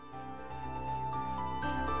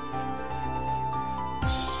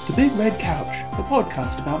The Big Red Couch, the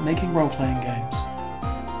podcast about making role-playing games.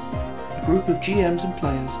 A group of GMs and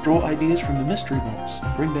players draw ideas from the mystery box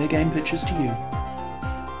and bring their game pitches to you.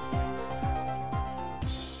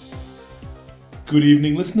 Good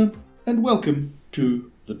evening, listener, and welcome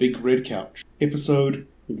to The Big Red Couch, episode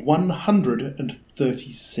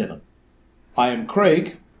 137. I am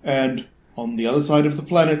Craig, and on the other side of the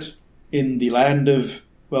planet, in the land of,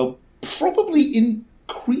 well, probably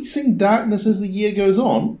increasing darkness as the year goes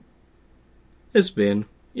on. It's Ben,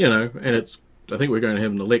 and I think we're going to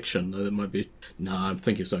have an election. That might be... No, I'm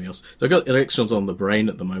thinking of something else. They've got elections on the brain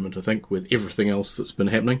at the moment, I think, with everything else that's been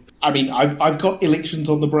happening. I mean, I've got elections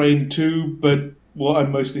on the brain too, but what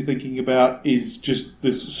I'm mostly thinking about is just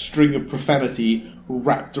this string of profanity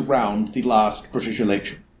wrapped around the last British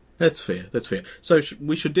election. That's fair. So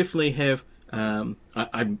we should definitely have... I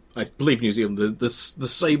believe New Zealand, the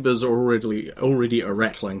sabres are already are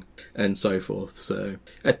rattling and so forth. So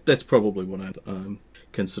that's probably what I'm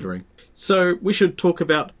considering. So we should talk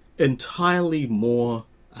about entirely more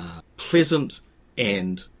pleasant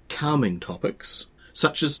and calming topics,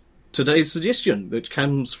 such as today's suggestion, which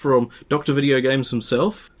comes from Dr. Video Games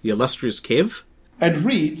himself, the illustrious Kev. And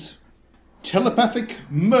reads, Telepathic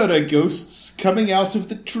murder ghosts coming out of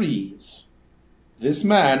the trees. This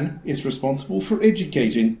man is responsible for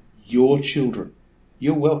educating your children.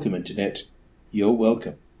 You're welcome, Internet. You're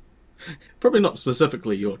welcome. Probably not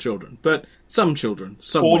specifically your children, but some children.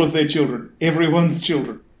 Somewhere. All of their children. Everyone's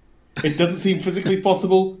children. It doesn't seem physically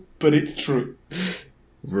possible, but it's true.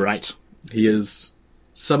 Right. He is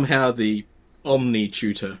somehow the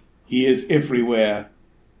omni-tutor. He is everywhere.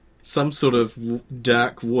 Some sort of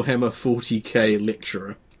dark Warhammer 40k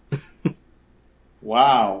lecturer.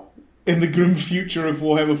 Wow. In the grim future of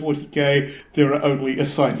Warhammer 40k, there are only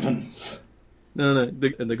assignments. No.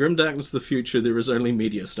 In the grim darkness of the future, there is only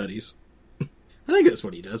media studies. I think that's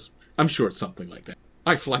what he does. I'm sure it's something like that.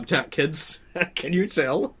 I flunked out, kids. Can you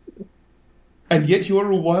tell? And yet you are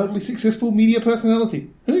a wildly successful media personality.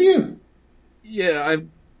 Who knew? Yeah,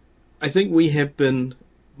 I think we have been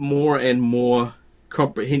more and more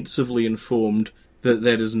comprehensively informed that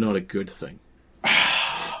that is not a good thing.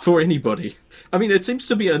 For anybody. I mean, it seems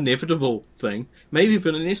to be an inevitable thing, maybe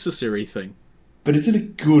even a necessary thing. But is it a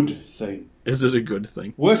good thing? Is it a good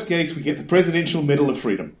thing? Worst case, we get the Presidential Medal of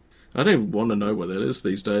Freedom. I don't want to know what that is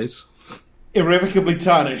these days. Irrevocably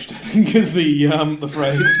tarnished, I think is the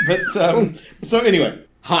phrase. But, so anyway.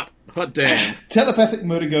 Hot damn. Telepathic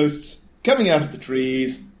murder ghosts coming out of the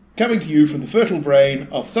trees, coming to you from the fertile brain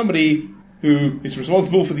of somebody who is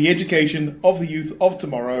responsible for the education of the youth of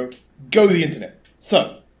tomorrow. Go the internet.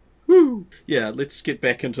 So... Woo! Yeah, let's get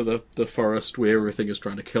back into the forest where everything is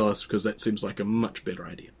trying to kill us, because that seems like a much better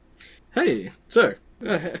idea. Hey, so,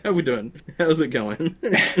 how we doing? How's it going?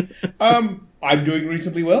 I'm doing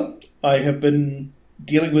reasonably well. I have been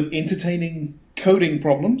dealing with entertaining coding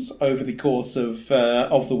problems over the course of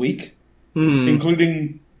the week,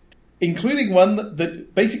 including one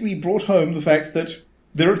that basically brought home the fact that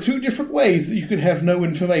there are two different ways that you could have no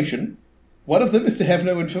information. One of them is to have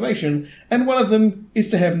no information, and one of them is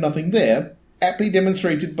to have nothing there, aptly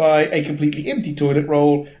demonstrated by a completely empty toilet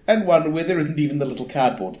roll, and one where there isn't even the little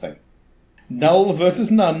cardboard thing. Null versus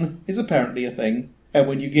none is apparently a thing, and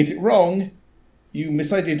when you get it wrong, you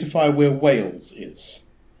misidentify where Wales is.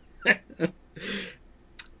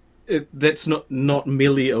 That's not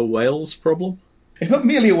merely a Wales problem? It's not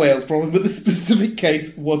merely a Wales problem, but the specific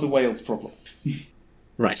case was a Wales problem.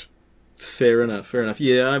 Right. Fair enough.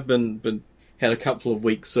 Yeah, I've been had a couple of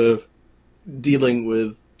weeks of dealing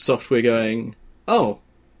with software going, oh,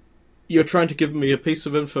 you're trying to give me a piece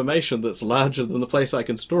of information that's larger than the place I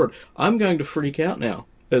can store it. I'm going to freak out now.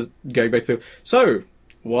 Going back through. So,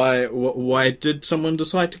 why did someone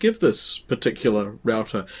decide to give this particular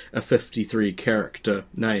router a 53 character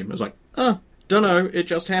name? It's like, dunno, it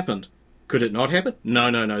just happened. Could it not happen?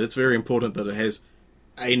 No. It's very important that it has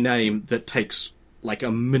a name that takes like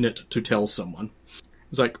a minute to tell someone.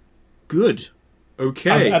 It's like, good.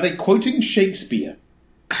 Okay. Are they quoting Shakespeare?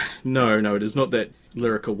 No, it is not that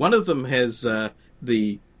lyrical. One of them has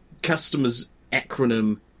the customer's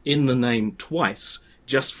acronym in the name twice,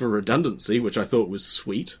 just for redundancy, which I thought was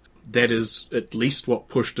sweet. That is at least what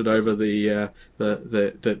pushed it over the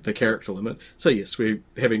character limit. So yes, we're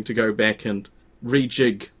having to go back and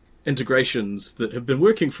rejig integrations that have been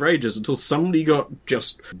working for ages until somebody got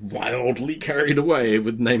just wildly carried away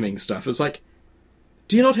with naming stuff. It's like,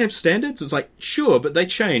 do you not have standards? It's like, sure, but they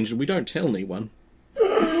change and we don't tell anyone.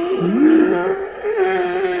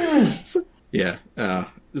 So, yeah,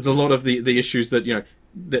 there's a lot of the issues that,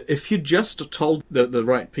 that if you just told the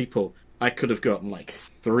right people, I could have gotten like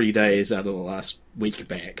 3 days out of the last week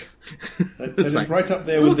back. That is like, right up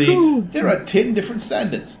there with cool. There are 10 different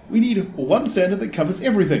standards. We need one standard that covers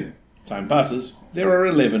everything. Time passes, there are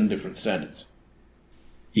 11 different standards.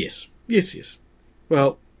 Yes.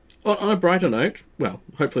 Well, on a brighter note, well,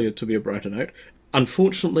 hopefully to be a brighter note,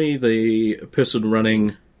 unfortunately the person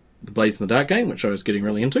running the Blades in the Dark game, which I was getting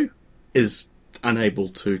really into, is unable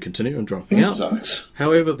to continue and dropping out. That sucks.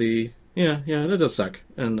 However, it does suck,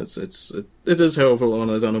 and it is, however, one of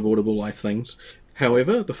those unavoidable life things.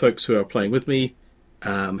 However, the folks who are playing with me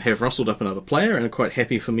have rustled up another player and are quite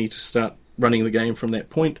happy for me to start running the game from that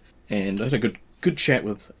point. And I had a good chat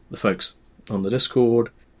with the folks on the Discord,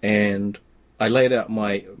 and I laid out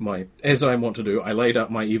my as I want to do. I laid out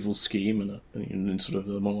my evil scheme in sort of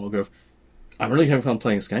the monologue of, I'm really having fun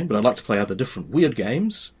playing this game, but I'd like to play other different weird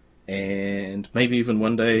games, and maybe even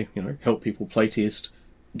one day, help people playtest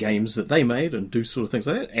games that they made and do sort of things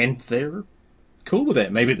like that. And they're cool with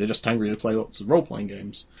that. Maybe they're just hungry to play lots of role-playing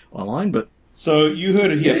games online, but... So you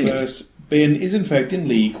heard it here first. Ben is in fact in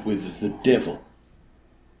league with the devil.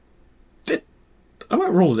 I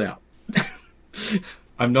might rule it out.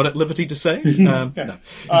 I'm not at liberty to say. No.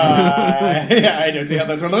 I don't see how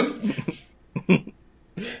that's relevant.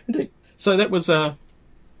 Indeed. So that was...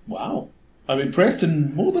 Wow. I'm impressed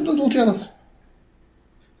and more than a little jealous.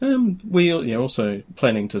 We're also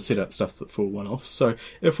planning to set up stuff for one-offs. So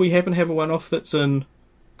if we happen to have a one-off that's in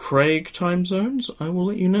Craig time zones, I will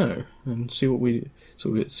let you know and see what we're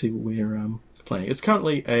playing. It's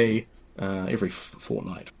currently every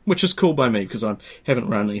fortnight, which is cool by me because I haven't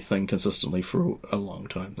run anything consistently for a long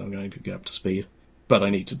time. I'm going to get up to speed, but I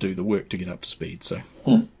need to do the work to get up to speed. So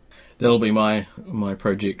that'll be my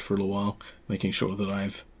project for a little while, making sure that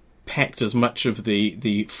I've packed as much of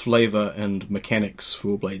the flavour and mechanics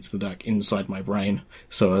for Blades of the Dark inside my brain,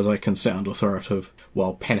 so as I can sound authoritative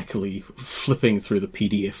while panically flipping through the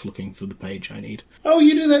PDF looking for the page I need. Oh,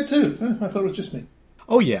 you do that too? I thought it was just me.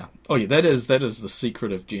 Oh yeah. That is the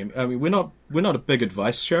secret of GM. I mean, we're not a big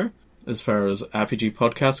advice show as far as RPG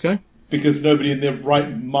podcasts go. Because nobody in their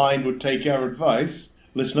right mind would take our advice.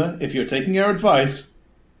 Listener, if you're taking our advice,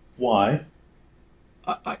 why?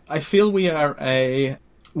 I feel we are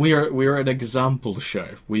an example show.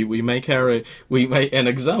 We make an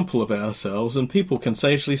example of ourselves, and people can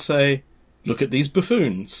sagely say, "Look at these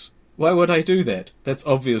buffoons. Why would I do that? That's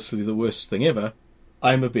obviously the worst thing ever.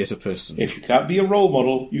 I'm a better person." If you can't be a role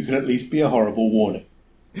model, you can at least be a horrible warning.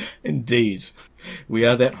 Indeed, we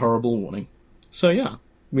are that horrible warning. So yeah,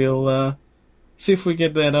 we'll see if we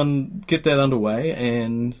get that underway,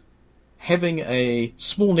 and having a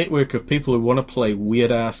small network of people who want to play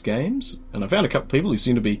weird-ass games, and I found a couple of people who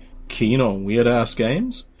seem to be keen on weird-ass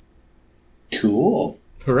games. Cool.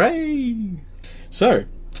 Hooray! So,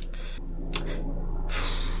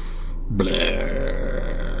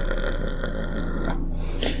 Blair.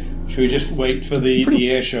 Should we just wait for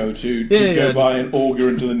the air show to go by and auger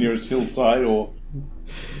into the nearest hillside, or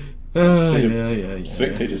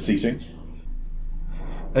spectator seating?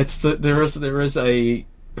 There is a...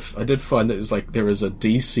 I did find that there is a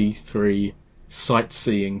DC3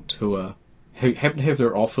 sightseeing tour who happen to have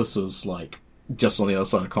their offices just on the other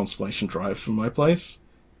side of Constellation Drive from my place,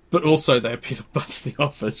 but also they appear to bust the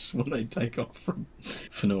office when they take off from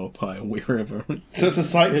Whenua-Pai or wherever. So it's a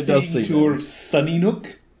sightseeing tour of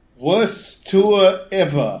Sunnynook? Worst tour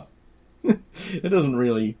ever. It doesn't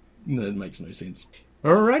really... It makes no sense.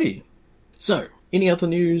 Alrighty. So, any other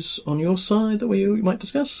news on your side that we might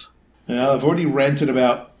discuss? I've already ranted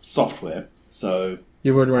about software, so...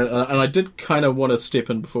 You've already ranted, and I did kind of want to step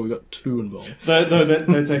in before we got too involved. No,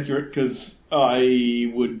 that's accurate, because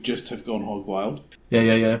I would just have gone hog wild.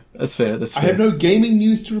 Yeah. That's fair. I have no gaming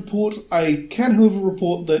news to report. I can, however,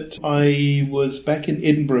 report that I was back in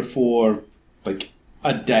Edinburgh for,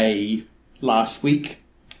 a day last week,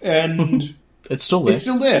 and... It's still there. It's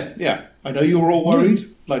still there, yeah. I know you were all worried.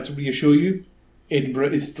 I'd like to reassure you. Edinburgh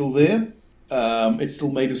is still there. It's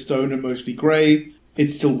still made of stone and mostly grey.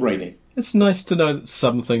 It's still raining. It's nice to know that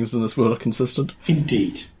some things in this world are consistent.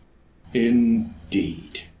 Indeed.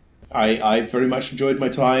 I very much enjoyed my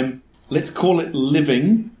time, let's call it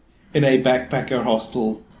living, in a backpacker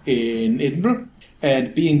hostel in Edinburgh,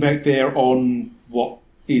 and being back there on what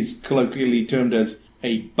is colloquially termed as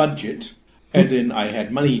a budget, as in I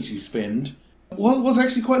had money to spend, was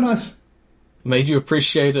actually quite nice. Made you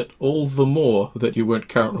appreciate it all the more that you weren't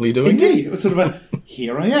currently doing it? Indeed. It was sort of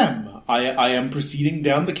here I am. I am proceeding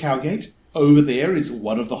down the Cowgate. Over there is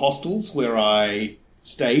one of the hostels where I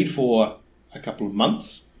stayed for a couple of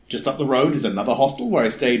months. Just up the road is another hostel where I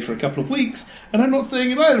stayed for a couple of weeks. And I'm not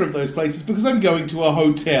staying in either of those places because I'm going to a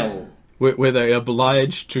hotel. where they are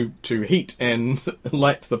obliged to heat and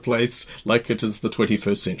light the place like it is the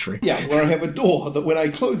 21st century. Yeah, where I have a door that when I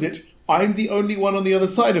close it, I'm the only one on the other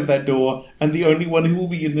side of that door and the only one who will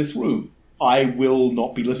be in this room. I will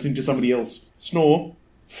not be listening to somebody else snore,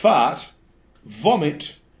 fart,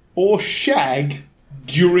 vomit, or shag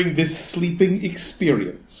during this sleeping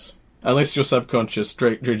experience. Unless your subconscious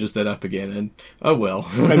dredges that up again, and oh well.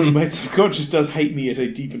 I mean, my subconscious does hate me at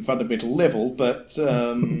a deep and fundamental level, but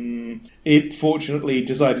it fortunately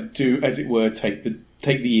decided to, as it were, take the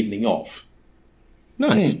evening off.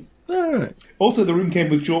 Nice. All right. Also, the room came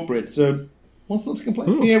with shortbread, so what's not to complain?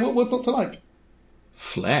 Ooh. Yeah, what's not to like?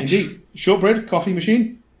 Flash. Indeed. Shortbread, coffee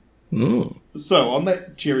machine. Ooh. So, on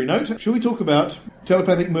that cheery note, shall we talk about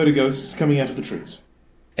telepathic murder ghosts coming out of the trees?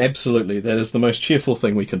 Absolutely. That is the most cheerful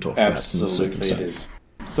thing we can talk about in this Absolutely circumstance. it is.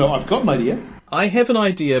 So, I've got an idea. I have an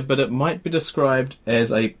idea, but it might be described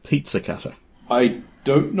as a pizza cutter. I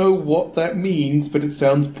don't know what that means, but it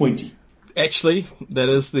sounds pointy. Actually, that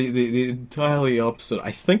is the entirely opposite.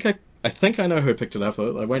 I think I know who picked it up.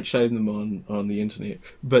 I won't show them on the internet.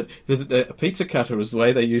 But a pizza cutter is the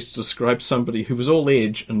way they used to describe somebody who was all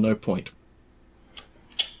edge and no point.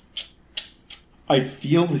 I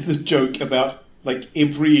feel there's a joke about like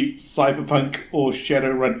every Cyberpunk or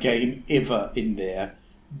Shadowrun game ever in there,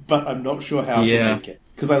 but I'm not sure how to make it,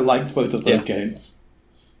 because I liked both of those games.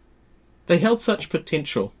 They held such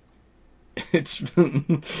potential.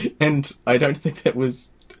 And I don't think that was...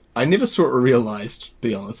 I never saw it realised, to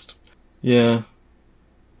be honest. Yeah.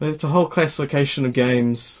 But it's a whole classification of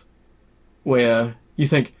games where you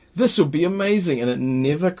think, this will be amazing, and it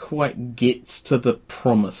never quite gets to the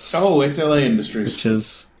promise. Oh, SLA Industries. Which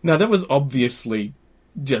is... No, that was obviously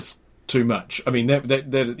just too much. I mean, the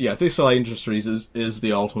SLA Industries is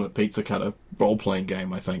the ultimate pizza cutter role-playing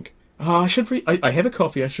game, I think. Oh, I have a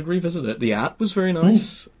copy, I should revisit it. The art was very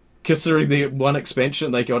nice. Considering the one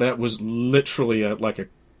expansion they got out was literally a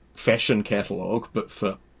fashion catalogue, but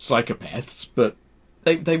for psychopaths. But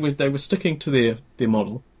they were sticking to their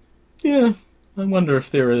model. Yeah, I wonder if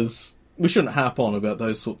there is... We shouldn't harp on about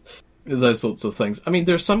those sorts of things. I mean,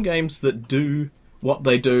 there are some games that do what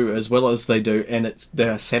they do as well as they do, and they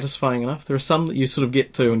are satisfying enough. There are some that you sort of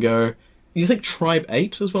get to and go, you think Tribe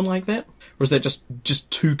 8 is one like that? Or is that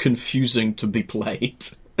just too confusing to be played?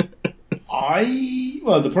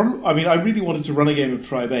 The problem... I mean, I really wanted to run a game of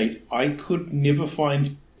Tribe 8. I could never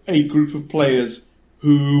find a group of players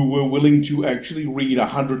who were willing to actually read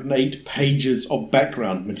 108 pages of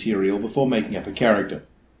background material before making up a character.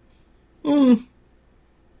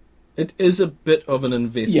 It is a bit of an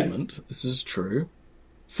investment. Yeah. This is true.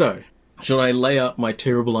 So, should I lay out my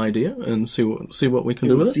terrible idea and see what we can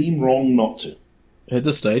do with it? It would seem wrong not to. At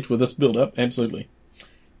this stage, with this build-up, absolutely.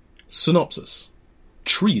 Synopsis.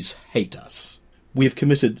 Trees hate us. We have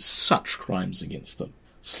committed such crimes against them,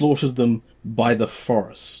 slaughtered them by the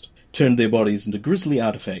forest, turned their bodies into grisly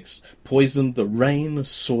artifacts, poisoned the rain,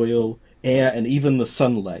 soil, air, and even the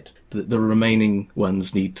sunlight that the remaining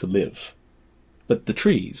ones need to live. But the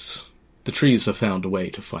trees have found a way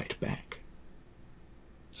to fight back.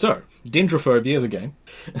 So, Dendrophobia, the game.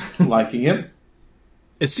 Liking it.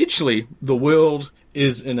 Essentially, the world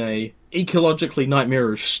is in a ecologically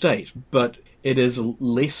nightmarish state, but it is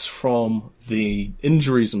less from the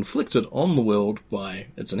injuries inflicted on the world by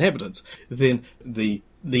its inhabitants than the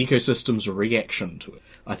ecosystem's reaction to it.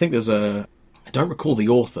 I think there's I don't recall the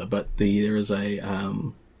author, but there is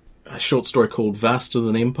a short story called Vaster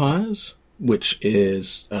Than Empires, which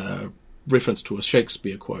is a reference to a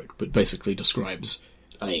Shakespeare quote, but basically describes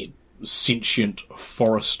a sentient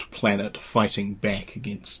forest planet fighting back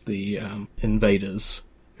against the invaders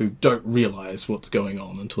who don't realise what's going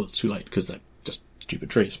on until it's too late because they're just stupid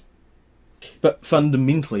trees. But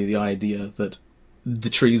fundamentally the idea that the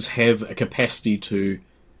trees have a capacity to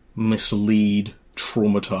mislead,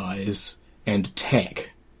 traumatise and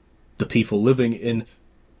attack the people living in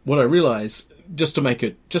what I realise, just to make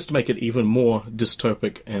it even more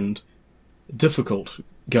dystopic and difficult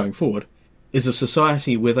going forward, is a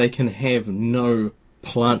society where they can have no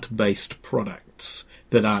plant-based products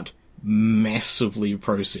that aren't massively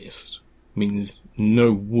processed. Means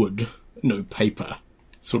no wood, no paper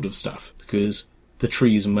sort of stuff, because the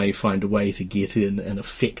trees may find a way to get in and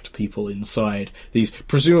affect people inside. These,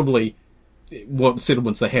 presumably, what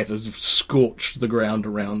settlements they have have scorched the ground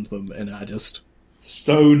around them and are just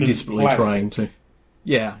stone and desperately plastic. Trying to...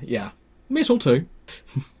 Yeah. Metal too.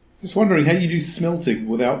 Just wondering how you do smelting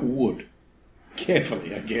without wood.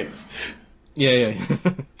 Carefully, I guess. Yeah.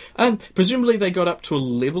 Presumably they got up to a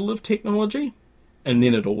level of technology, and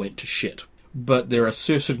then it all went to shit. But there are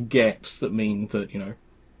certain gaps that mean that,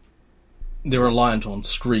 they're reliant on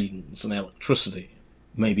screens and electricity,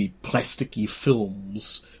 maybe plasticky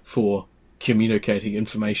films for communicating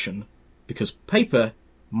information, because paper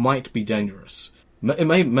might be dangerous. It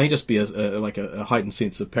may just be a heightened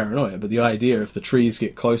sense of paranoia, but the idea if the trees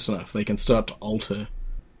get close enough, they can start to alter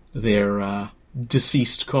their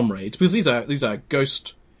deceased comrades, because these are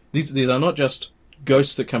ghost. These are not just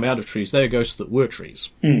ghosts that come out of trees; they are ghosts that were trees.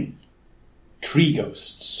 Tree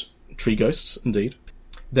ghosts. Tree ghosts, indeed.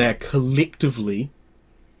 They are collectively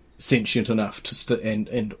sentient enough to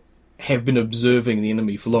and have been observing the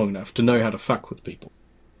enemy for long enough to know how to fuck with people.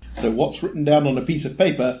 So what's written down on a piece of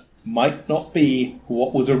paper might not be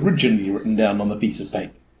what was originally written down on the piece of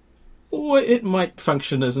paper. Or it might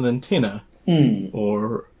function as an antenna,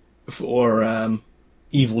 or for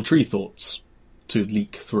evil tree thoughts to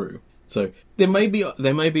leak through. So there may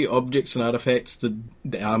be objects and artifacts that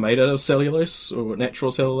are made out of cellulose or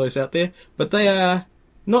natural cellulose out there, but they are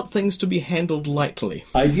not things to be handled lightly.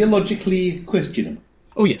 Ideologically questionable.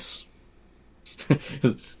 Oh yes,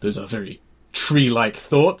 those are very tree-like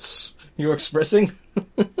thoughts you're expressing.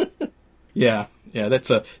 Yeah, that's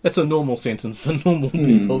a normal sentence that normal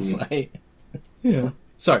people say. Yeah.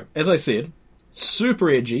 So, as I said, super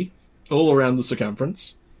edgy, all around the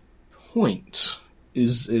circumference. Point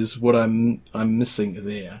is what I'm missing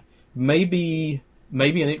there. Maybe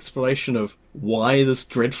an exploration of why this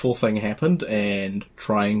dreadful thing happened and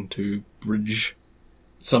trying to bridge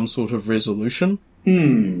some sort of resolution.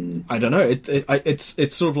 I don't know.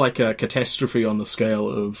 It's sort of like a catastrophe on the scale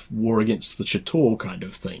of War Against the Chitaur kind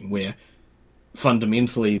of thing, where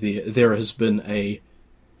fundamentally there has been a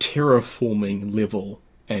terraforming level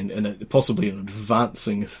and possibly an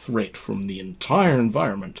advancing threat from the entire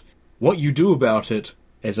environment. What you do about it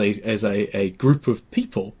as a group of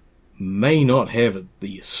people may not have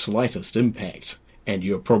the slightest impact, and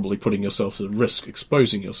you're probably putting yourself at risk,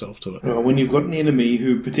 exposing yourself to it. Well, when you've got an enemy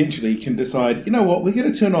who potentially can decide, you know what, we're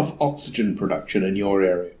going to turn off oxygen production in your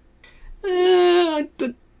area.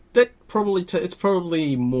 It's probably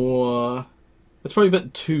a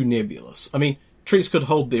bit too nebulous. I mean, trees could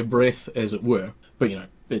hold their breath, as it were, but,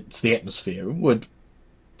 it's the atmosphere. It would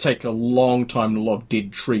take a long time and a lot of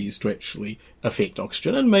dead trees to actually affect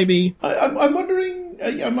oxygen, and maybe... I'm wondering,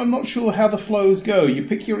 I'm not sure how the flows go. You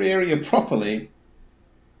pick your area properly,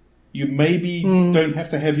 you maybe don't have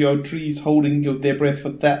to have your trees holding their breath for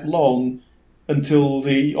that long until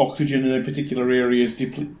the oxygen in a particular area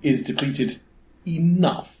is depleted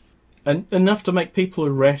enough. Enough to make people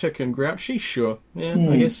erratic and grouchy? Sure. Yeah,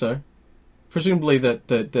 I guess so. Presumably that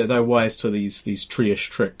they're wise to these tree-ish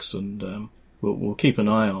tricks, and we'll keep an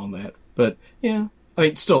eye on that. But, yeah, I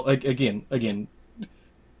mean, still, again,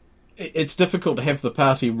 it's difficult to have the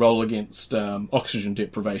party roll against oxygen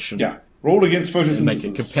deprivation. Yeah, roll against photosynthesis. And make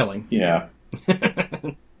it compelling. Yeah.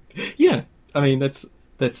 Yeah, I mean, that's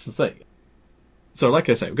the thing. So, like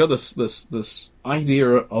I say, we've got this idea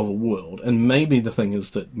of a world, and maybe the thing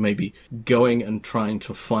is that maybe going and trying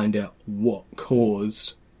to find out what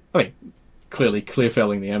caused... I mean, clearly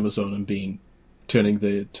clear-felling the Amazon and turning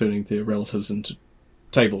their relatives into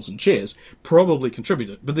tables and chairs probably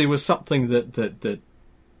contributed, but there was something that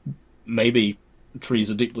maybe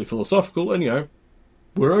trees are deeply philosophical, and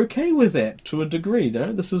we're okay with that to a degree.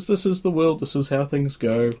 Though this is the world, this is how things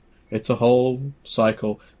go. It's a whole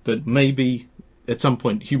cycle, but maybe at some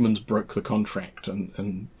point humans broke the contract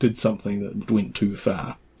and did something that went too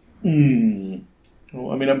far.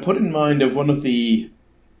 Well, I mean, I'm put in mind of one of the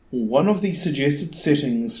suggested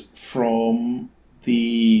settings from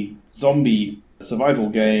the zombie survival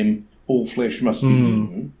game All Flesh Must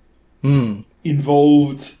Be Eaten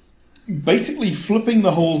involved basically flipping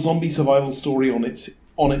the whole zombie survival story on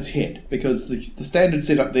its head, because the standard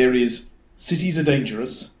setup there is cities are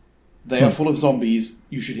dangerous, they are full of zombies,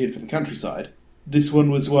 you should head for the countryside. This one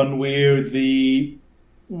was one where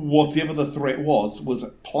whatever the threat was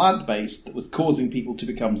plant-based that was causing people to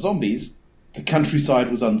become zombies. The countryside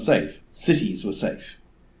was unsafe. Cities were safe.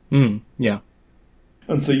 Yeah.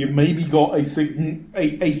 And so you've maybe got a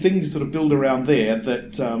thing to sort of build around there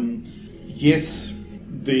that, yes,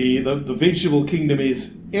 the vegetable kingdom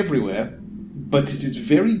is everywhere, but it is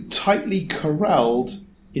very tightly corralled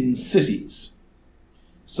in cities.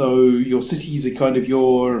 So your cities are kind of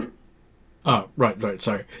your... Oh, right,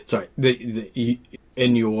 sorry.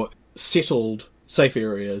 In your settled, safe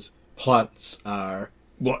areas, plants are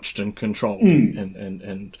watched and controlled,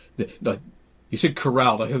 and you said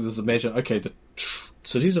corralled. I have this imagine. Okay, the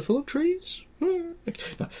cities are full of trees.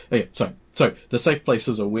 Okay, so the safe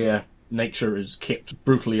places are where nature is kept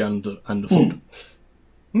brutally underfoot.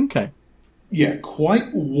 Okay, yeah,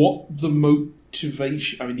 quite what the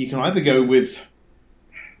motivation. I mean, you can either go with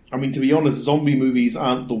I mean, to be honest, zombie movies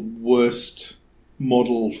aren't the worst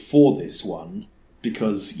model for this one,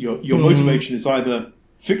 because your motivation is either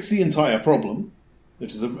fix the entire problem,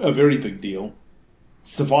 which is a very big deal,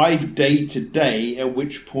 survive day to day, at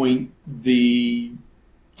which point the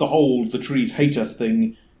trees hate us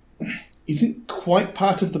thing isn't quite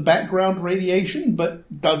part of the background radiation,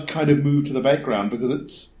 but does kind of move to the background,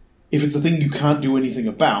 because if it's a thing you can't do anything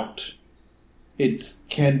about, it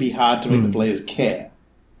can be hard to make the players care.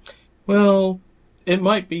 Well, it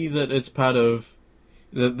might be that it's part of...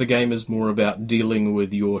 The game is more about dealing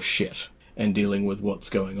with your shit and dealing with what's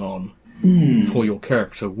going on for your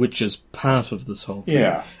character, which is part of this whole thing.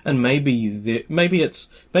 Yeah. And maybe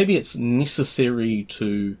it's necessary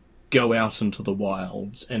to go out into the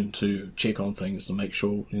wilds and to check on things to make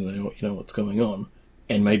sure you know what's going on.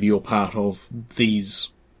 And maybe you're part of these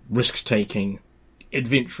risk-taking,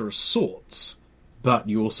 adventurous sorts, but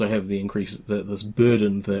you also have this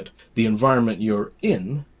burden that the environment you're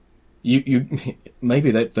in. Maybe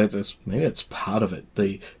that's part of it.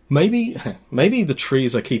 Maybe the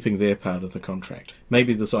trees are keeping their part of the contract.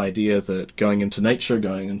 Maybe this idea that going into nature,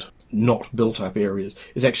 going into not built up areas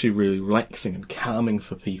is actually really relaxing and calming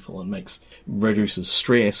for people and reduces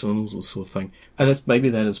stress and all this sort of thing. And maybe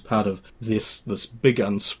that is part of this big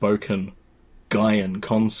unspoken Gaian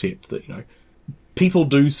concept that people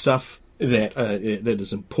do stuff that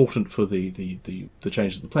is important for the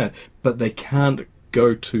changes of the planet, but they can't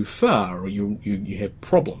go too far, or you have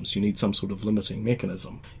problems. You need some sort of limiting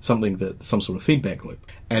mechanism, some sort of feedback loop.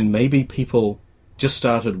 And maybe people just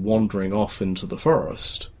started wandering off into the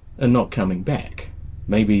forest and not coming back.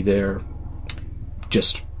 Maybe they're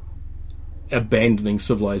just abandoning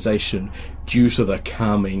civilization due to the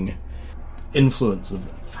calming influence of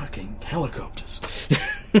the fucking helicopters.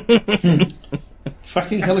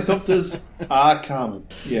 Fucking helicopters are calming.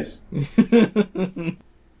 Yes.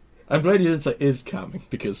 I'm glad you didn't say is calming,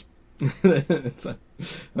 because that's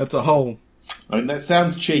a whole... I mean, that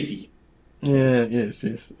sounds chafy. Yeah, yes.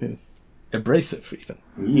 Abrasive, even.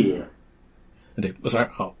 Yeah. Indeed. Sorry,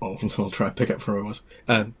 I'll try and pick up where I was.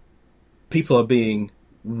 People are being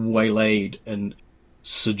waylaid and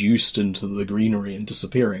seduced into the greenery and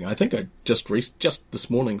disappearing. I think I just this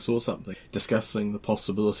morning saw something discussing the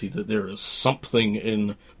possibility that there is something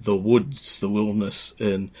in the woods, the wilderness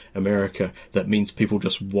in America, that means people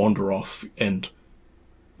just wander off and,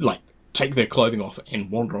 take their clothing off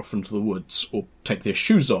and wander off into the woods, or take their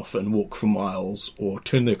shoes off and walk for miles, or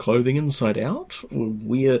turn their clothing inside out. Or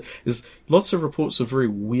there's lots of reports of very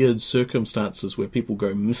weird circumstances where people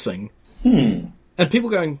go missing. And people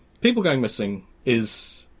going missing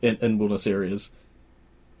is in wilderness areas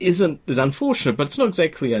is unfortunate, but it's not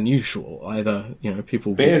exactly unusual either.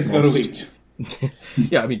 People bears got to eat.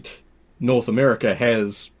 Yeah, I mean, North America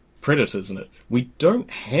has predators in it. We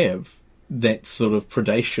don't have that sort of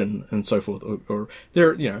predation and so forth. Or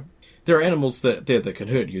there are animals that can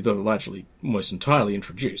hurt you that are largely, almost entirely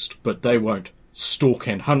introduced, but they won't stalk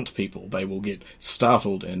and hunt people. They will get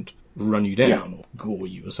startled and run you down or gore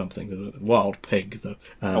you or something. The wild pig,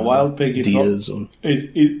 a wild pig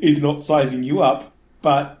is not sizing you up,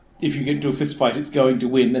 but if you get into a fist fight, it's going to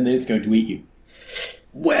win, and then it's going to eat you.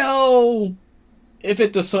 Well, if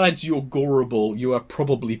it decides you're goreable, you are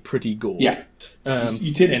probably pretty gored. Yeah,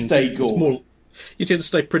 you tend to stay gored. You tend to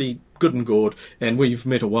stay pretty good and gored, and where you've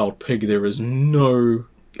met a wild pig, there is no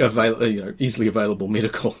easily available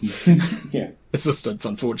medical assistance,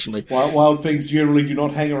 unfortunately. Wild pigs generally do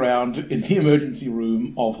not hang around in the emergency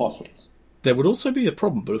room of hospitals. That would also be a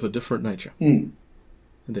problem, but of a different nature.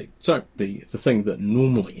 Indeed. So, the thing that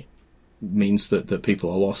normally means that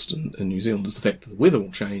people are lost in New Zealand is the fact that the weather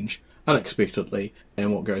will change unexpectedly,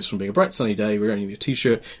 and what goes from being a bright sunny day wearing a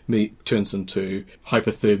t-shirt turns into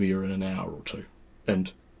hypothermia in an hour or two.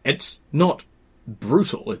 And it's not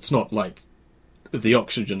brutal. It's not like the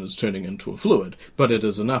oxygen is turning into a fluid, but it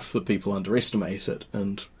is enough that people underestimate it,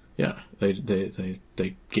 and they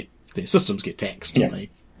get their systems get taxed. Yeah. And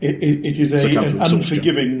it is an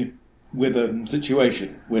unforgiving weather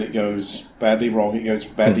situation. When it goes badly wrong, it goes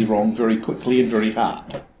badly wrong very quickly and very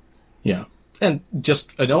hard. Yeah, and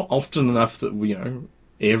just often enough that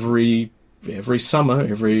every summer,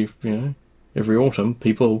 every autumn,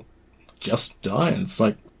 people just die, and it's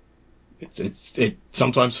like it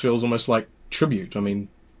sometimes feels almost like tribute. I mean,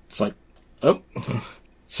 it's like,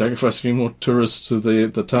 sacrifice a few more tourists to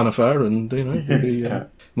the Taniwha, and maybe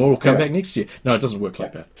more will come back next year. No, it doesn't work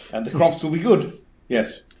like that. And the crops will be good.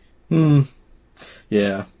 Yes.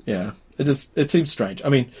 Yeah. It seems strange. I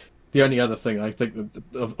mean, the only other thing I think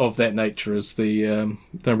of that nature is the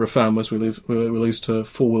number of farmers we lose to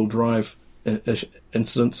 4-wheel drive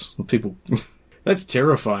incidents. People That's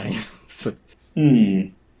terrifying. So,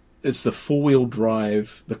 it's the four-wheel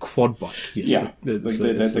drive, the quad bike. Yes, yeah,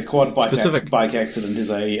 the quad bike accident is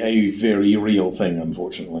a very real thing,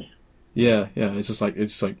 unfortunately. Yeah. It's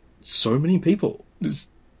like so many people. Is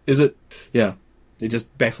it? Yeah, it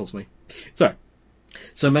just baffles me.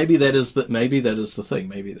 So maybe that is the thing.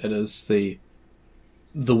 Maybe that is the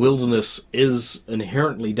wilderness is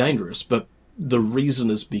inherently dangerous, but the reason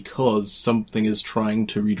is because something is trying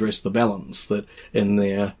to redress the balance. That in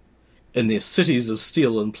their cities of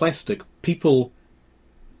steel and plastic, people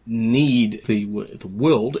need the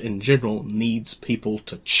world in general needs people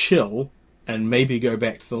to chill and maybe go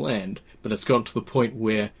back to the land. But it's gotten to the point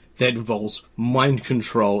where that involves mind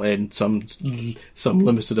control and some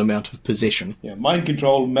limited amount of possession. Yeah, mind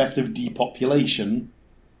control, massive depopulation.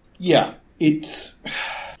 Yeah, it's...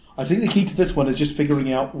 I think the key to this one is just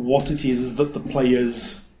figuring out what it is that the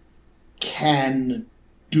players can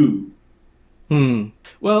do.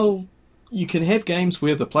 Well, you can have games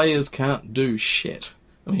where the players can't do shit.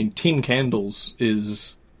 I mean, 10 Candles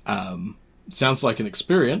is... sounds like an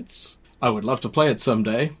experience. I would love to play it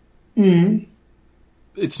someday.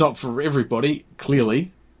 It's not for everybody,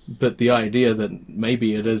 clearly, but the idea that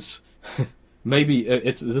maybe it is... maybe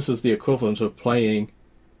this is the equivalent of playing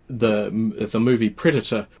the movie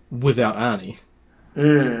Predator without Arnie.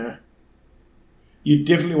 You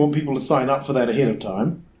definitely want people to sign up for that ahead of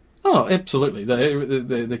time. Oh, absolutely.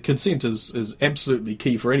 The consent is absolutely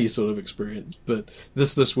key for any sort of experience, but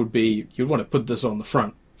this would be... You'd want to put this on the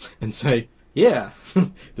front and say, yeah,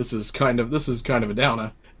 this is kind of a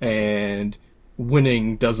downer, and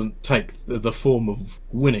winning doesn't take the form of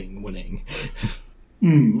winning.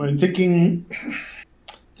 I'm thinking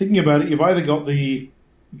about it, you've either got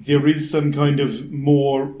there is some kind of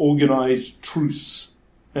more organised truce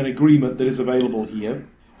and agreement that is available here.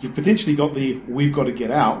 You've potentially got we've got to get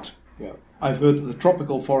out. Yeah. I've heard that the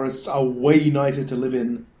tropical forests are way nicer to live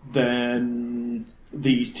in than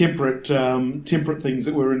these temperate things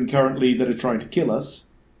that we're in currently that are trying to kill us.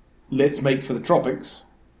 Let's make for the tropics.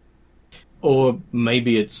 Or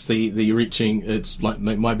maybe it's the reaching. It's like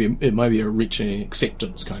it might be a reaching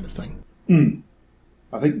acceptance kind of thing.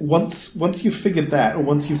 I think once you've figured that, or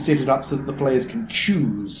once you've set it up so that the players can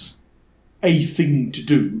choose a thing to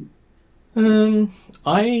do.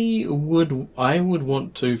 I would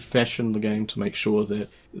want to fashion the game to make sure that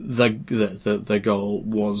the goal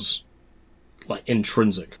was like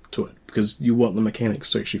intrinsic to it, because you want the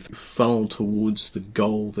mechanics to actually funnel towards the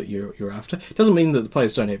goal that you're after. It doesn't mean that the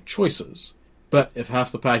players don't have choices, but if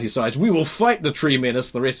half the party decides we will fight the tree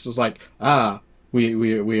menace, the rest is like,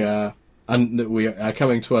 we are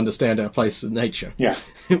coming to understand our place in nature. Yeah.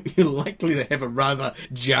 You're likely to have a rather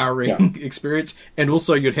jarring experience, and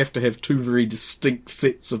also you'd have to have two very distinct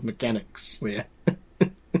sets of mechanics there.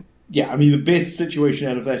 Yeah, I mean, the best situation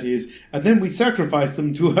out of that is, and then we sacrifice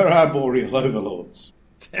them to our arboreal overlords.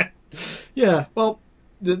 Yeah, well,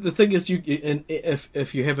 the thing is,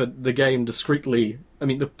 if you have the game discreetly... I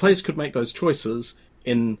mean, the players could make those choices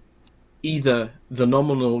in either the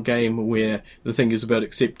nominal game where the thing is about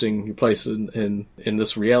accepting your place in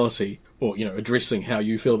this reality, or, addressing how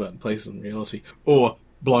you feel about the place in reality, or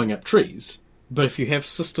blowing up trees. But if you have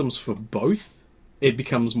systems for both, it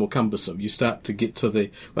becomes more cumbersome. You start to get to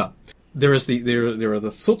there are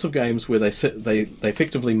the sorts of games where they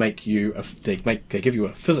effectively make you they give you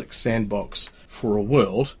a physics sandbox for a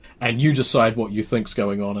world, and you decide what you think's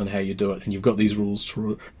going on and how you do it, and you've got these rules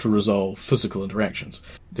to resolve physical interactions.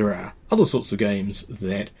 There are other sorts of games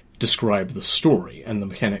that describe the story and the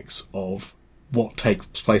mechanics of what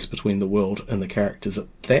takes place between the world and the characters at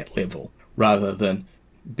that level, rather than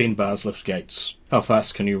bend bars, lift gates, how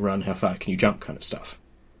fast can you run, how far can you jump kind of stuff.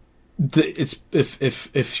 It's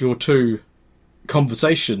if your two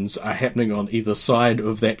conversations are happening on either side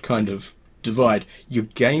of that kind of divide, your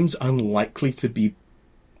game's unlikely to be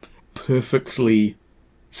perfectly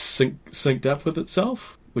synced up with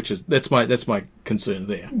itself, that's my concern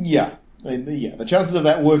there. Yeah, I mean, the chances of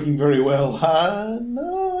that working very well are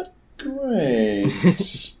not great.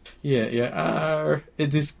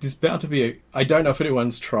 There's bound to be I don't know if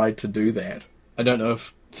anyone's tried to do that. I don't know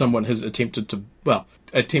if someone has attempted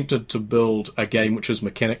to build a game which is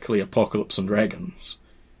mechanically Apocalypse and Dragons.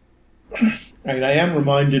 I mean, I am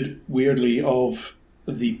reminded weirdly of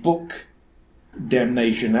the book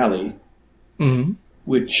Damnation Alley,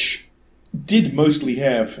 which did mostly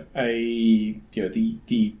have the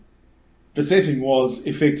setting was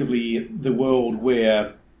effectively the world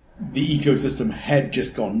where the ecosystem had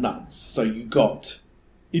just gone nuts. So you got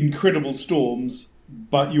incredible storms,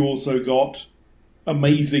 but you also got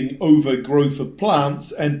amazing overgrowth of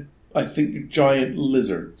plants and, I think, giant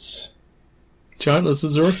lizards. Giant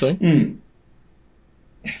lizards are a thing.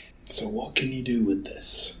 So what can you do with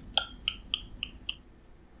this?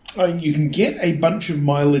 You can get a bunch of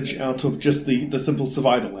mileage out of just the simple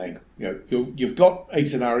survival angle. You've got a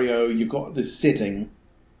scenario, you've got this setting,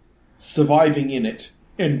 surviving in it,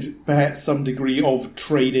 and perhaps some degree of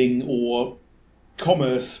trading or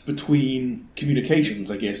commerce between communications,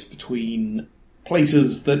 I guess, between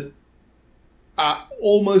places that are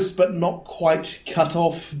almost but not quite cut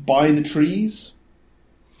off by the trees.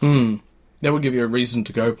 That would give you a reason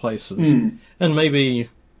to go places. And maybe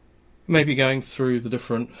going through the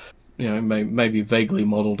different, maybe vaguely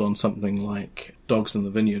modelled on something like Dogs in the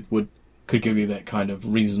Vineyard could give you that kind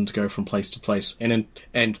of reason to go from place to place.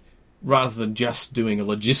 And rather than just doing a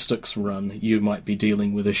logistics run, you might be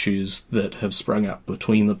dealing with issues that have sprung up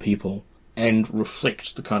between the people and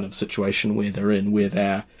reflect the kind of situation where they're in,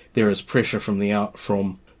 where there is pressure from the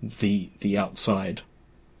outside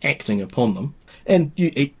acting upon them. And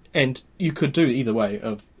you could do either way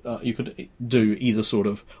of. You could do either sort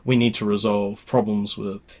of, we need to resolve problems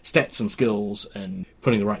with stats and skills and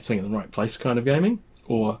putting the right thing in the right place kind of gaming,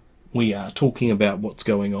 or we are talking about what's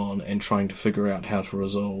going on and trying to figure out how to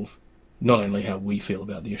resolve not only how we feel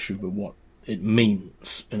about the issue, but what it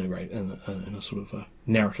means in a sort of a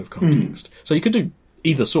narrative context. So you could do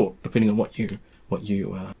either sort, depending on what you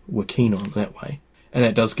were keen on that way. And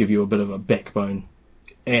that does give you a bit of a backbone.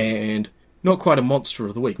 And not quite a monster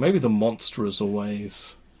of the week. Maybe the monster is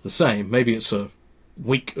always the same. Maybe it's a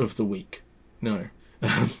week of the week. No.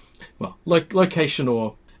 Well, location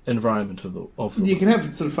or environment of the you week. can have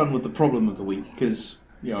sort of fun with the problem of the week, because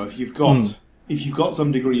if you've got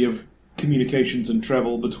some degree of communications and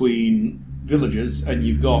travel between villages, and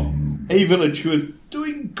you've got a village who is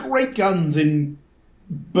doing great guns in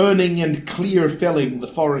burning and clear felling the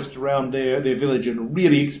forest around their village and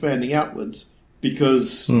really expanding outwards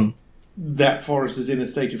because that forest is in a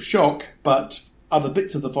state of shock, but other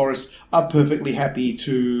bits of the forest are perfectly happy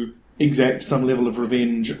to exact some level of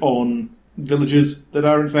revenge on villages that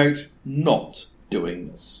are in fact not doing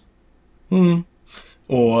this.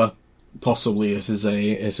 Or possibly it is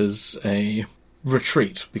a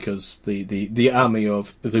retreat because the army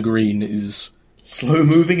of the Green is slow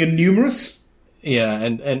moving and numerous. Yeah,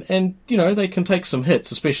 and they can take some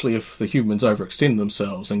hits, especially if the humans overextend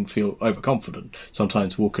themselves and feel overconfident.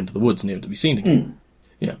 Sometimes walk into the woods never to be seen again.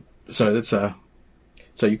 Yeah, so that's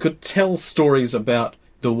so you could tell stories about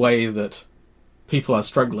the way that people are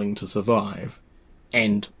struggling to survive,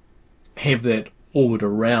 and have that orbit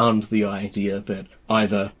around the idea that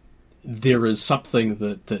either there is something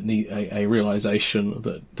that need a realization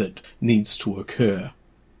that needs to occur,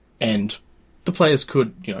 and the players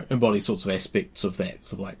could, embody sorts of aspects of that,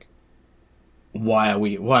 of like, why are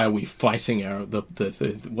we fighting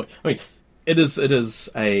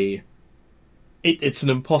it's an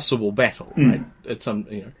impossible battle, right? It's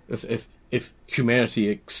if humanity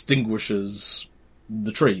extinguishes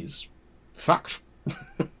the trees, fucked.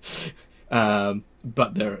 But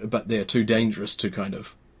they're too dangerous to kind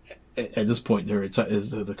of, at this point there is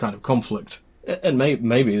the kind of conflict, and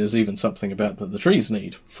maybe there's even something about that the trees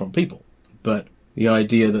need from people. But the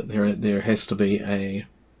idea that there has to be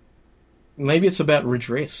maybe it's about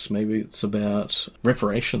redress, maybe it's about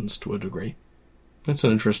reparations to a degree. That's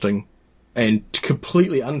an interesting and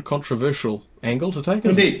completely uncontroversial angle to take.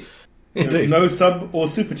 Indeed. Indeed. No sub or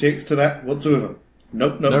supertext to that whatsoever.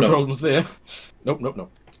 Nope. No problems there. Nope.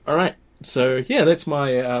 All right. So yeah, that's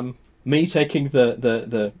my me taking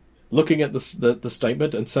the looking at the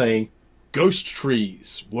statement and saying, ghost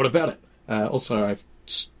trees. What about it? Also, I've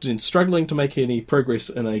been struggling to make any progress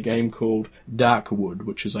in a game called Darkwood,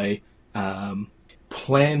 which is a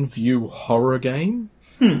plan view horror game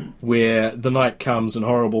where the night comes and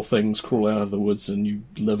horrible things crawl out of the woods and you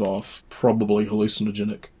live off probably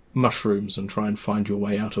hallucinogenic mushrooms and try and find your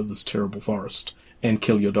way out of this terrible forest and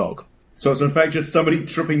kill your dog. So it's in fact just somebody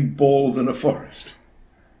tripping balls in a forest.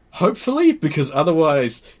 Hopefully, because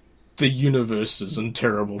otherwise the universe is in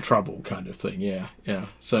terrible trouble kind of thing. Yeah.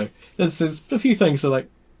 So there's a few things that are like,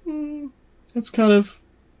 it's kind of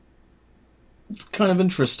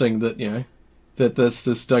interesting that, that there's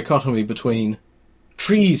this dichotomy between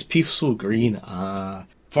trees, peaceful green,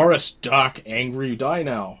 forest, dark, angry, die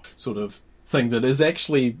now sort of thing that is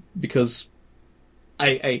actually because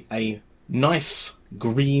a nice,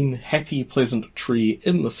 green, happy, pleasant tree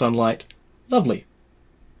in the sunlight, lovely.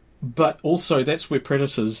 But also that's where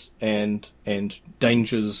predators and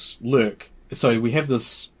dangers lurk. So we have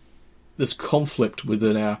this conflict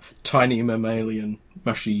within our tiny mammalian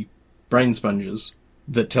mushy brain sponges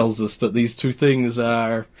that tells us that these two things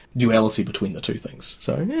are duality between the two things.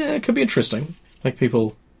 So yeah, it could be interesting. Make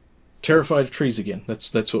people terrified of trees again.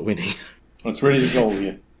 That's what we need. That's really the goal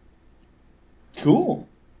here. Cool.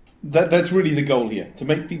 That's really the goal here, to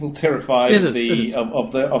make people terrified of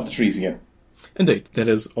the trees again. Indeed, that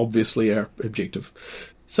is obviously our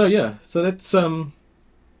objective. So that's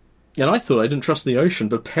and I thought I didn't trust the ocean,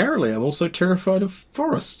 but apparently I'm also terrified of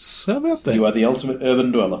forests. How about that? You are the ultimate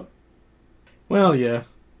urban dweller. Well, yeah.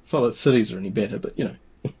 It's not that cities are any better, but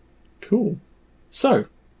cool. So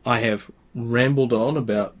I have rambled on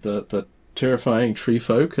about the terrifying tree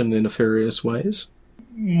folk and their nefarious ways.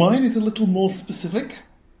 Mine is a little more specific.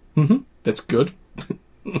 Mm-hmm. That's good.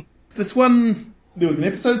 This one, there was an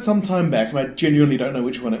episode some time back, and I genuinely don't know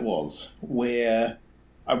which one it was, where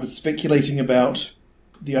I was speculating about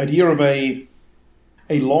the idea of a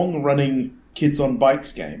long-running kids on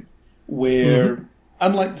bikes game, where,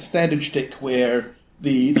 unlike the standard shtick, where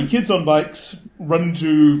the kids on bikes run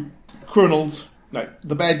into criminals,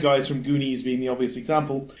 the bad guys from Goonies being the obvious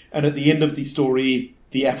example, and at the end of the story,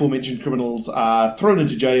 the aforementioned criminals are thrown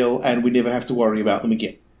into jail, and we never have to worry about them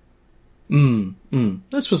again.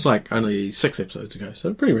 This was only 6 episodes ago,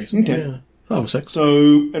 so pretty recent. Okay. Yeah, 5 or 6.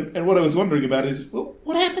 So, and what I was wondering about is, well,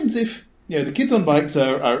 what happens if, the kids on bikes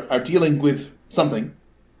are dealing with something?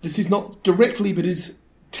 This is not directly, but is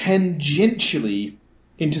tangentially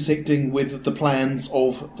intersecting with the plans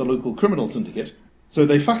of the local criminal syndicate. So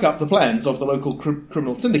they fuck up the plans of the local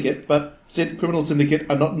criminal syndicate, but said criminal syndicate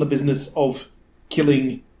are not in the business of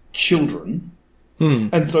killing children.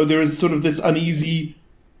 And so there is sort of this uneasy,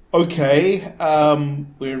 okay,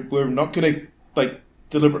 we're not going to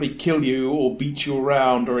deliberately kill you or beat you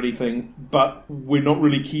around or anything, but we're not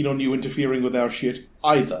really keen on you interfering with our shit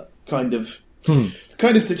either. Kind of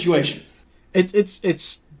situation.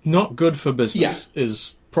 It's not good for business.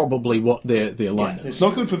 Is probably what their line is. It's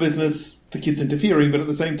not good for business. The kids interfering, but at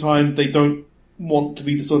the same time, they don't want to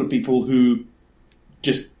be the sort of people who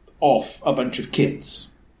just off a bunch of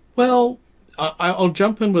kids. Well, I'll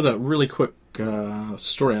jump in with a really quick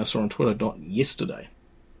story I saw on Twitter yesterday.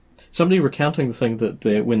 Somebody recounting the thing that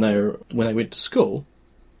when they went to school,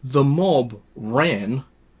 the mob ran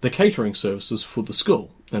the catering services for the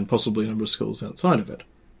school, and possibly a number of schools outside of it.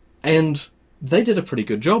 And they did a pretty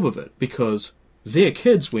good job of it, because their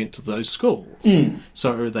kids went to those schools.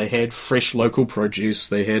 So they had fresh local produce,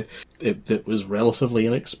 they had it was relatively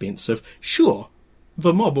inexpensive. Sure,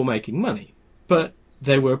 the mob were making money, but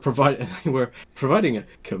they were providing a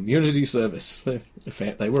community service.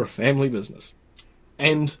 They were a family business.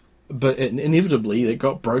 But inevitably it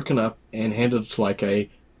got broken up and handed to a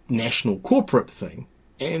national corporate thing,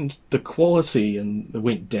 and the quality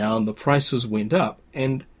went down, the prices went up,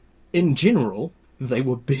 and in general they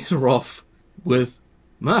were better off with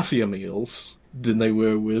mafia meals than they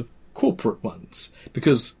were with corporate ones,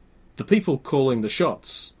 because the people calling the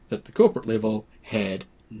shots at the corporate level had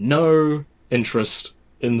no interest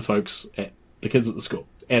in the folks the kids at the school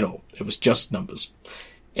at all. It was just numbers.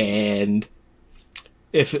 And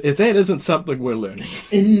if that isn't something we're learning.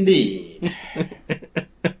 Indeed.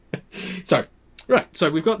 So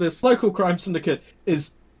we've got this local crime syndicate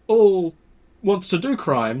wants to do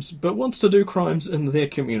crimes, but wants to do crimes in their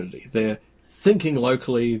community. They're thinking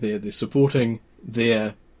locally, they're supporting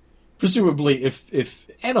presumably if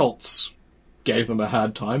adults gave them a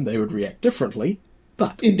hard time, they would react differently.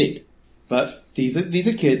 But indeed. But these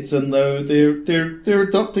are kids, and they're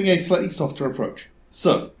adopting a slightly softer approach.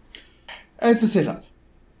 So, as a setup,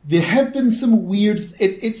 there have been some weird...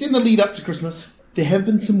 It's in the lead up to Christmas. There have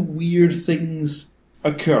been some weird things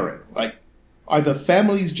occurring. Either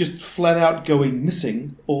families just flat out going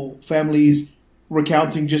missing, or families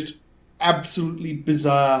recounting just absolutely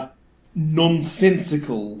bizarre,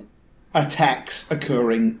 nonsensical attacks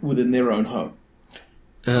occurring within their own home.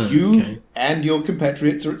 And your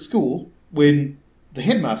compatriots are at school when the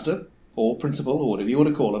headmaster, or principal, or whatever you want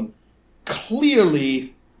to call him,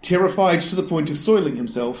 clearly terrified to the point of soiling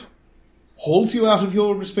himself, hauls you out of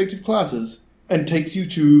your respective classes and takes you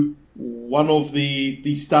to one of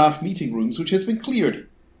the staff meeting rooms, which has been cleared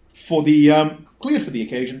for the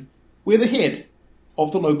occasion, where the head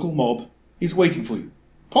of the local mob is waiting for you,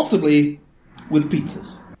 possibly with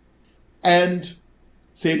pizzas. And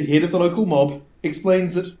said head of the local mob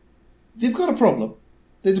explains that they've got a problem.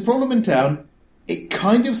 There's a problem in town. It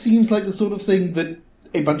kind of seems like the sort of thing that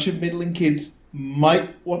a bunch of meddling kids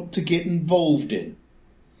might want to get involved in.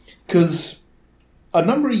 Because a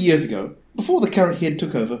number of years ago, before the current head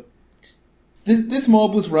took over, this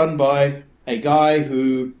mob was run by a guy by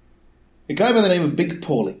the name of Big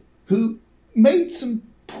Paulie, who made some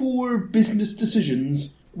poor business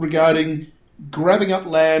decisions regarding grabbing up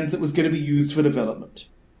land that was going to be used for development.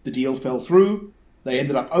 The deal fell through. They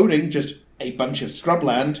ended up owning just a bunch of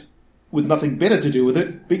scrubland, with nothing better to do with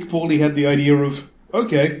it, Big Paulie had the idea of,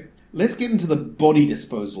 okay, let's get into the body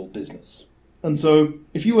disposal business. And so,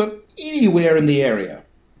 if you were anywhere in the area,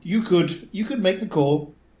 you could make the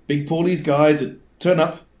call. Big Paulie's guys would turn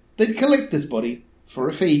up, they'd collect this body for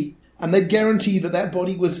a fee, and they'd guarantee that that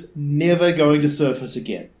body was never going to surface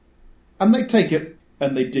again. And they'd take it,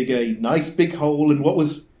 and they'd dig a nice big hole in what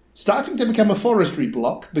was starting to become a forestry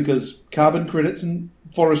block, because carbon credits and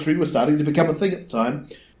forestry were starting to become a thing at the time.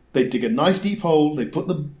 They'd dig a nice deep hole, they'd put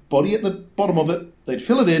the body at the bottom of it, they'd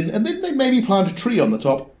fill it in, and then they'd maybe plant a tree on the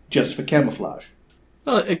top, just for camouflage.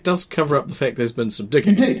 Well, it does cover up the fact there's been some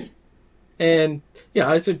digging. Indeed. And, yeah,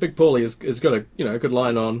 I'd say Big Paulie has got a good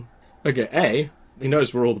line on, okay, A, he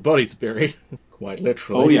knows where all the bodies are buried, quite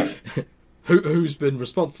literally. Oh, yeah. Who's been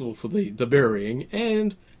responsible for the burying,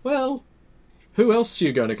 and, well, who else are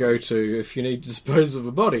you going to go to if you need to dispose of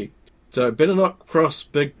a body? So better not cross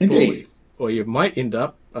Big Paulie, or you might end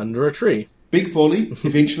up under a tree. Big Paulie,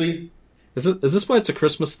 eventually... Is this why it's a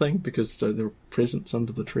Christmas thing? Because there are presents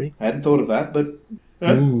under the tree? I hadn't thought of that, but...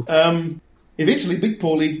 eventually, Big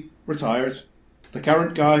Paulie retires. The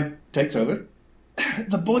current guy takes over.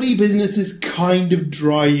 The body business is kind of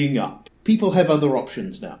drying up. People have other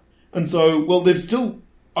options now. And so, well, they still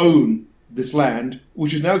own this land,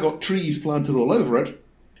 which has now got trees planted all over it,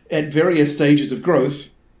 at various stages of growth.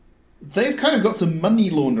 They've kind of got some money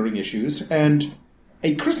laundering issues, and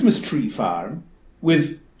a Christmas tree farm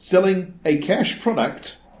with selling a cash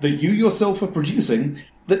product that you yourself are producing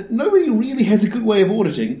that nobody really has a good way of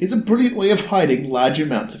auditing is a brilliant way of hiding large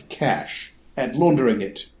amounts of cash and laundering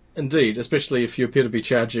it. Indeed, especially if you appear to be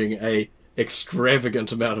charging a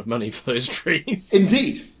extravagant amount of money for those trees.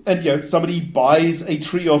 Indeed. And, somebody buys a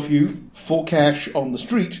tree off you for cash on the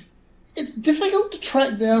street. It's difficult to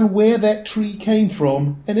track down where that tree came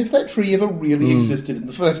from and if that tree ever really existed in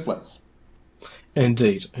the first place.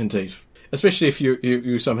 Indeed. Especially if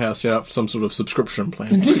you somehow set up some sort of subscription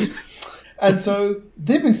plan. Indeed. And so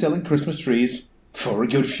they've been selling Christmas trees for a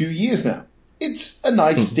good few years now. It's a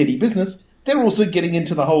nice, steady business. They're also getting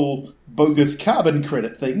into the whole bogus carbon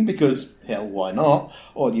credit thing because, hell, why not?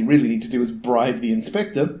 All you really need to do is bribe the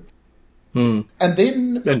inspector. And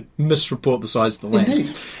then... And misreport the size of the land.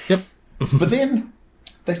 Indeed. Yep. But then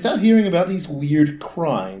they start hearing about these weird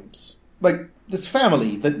crimes. Like this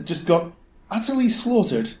family that just got utterly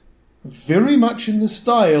slaughtered, very much in the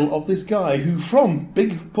style of this guy who, from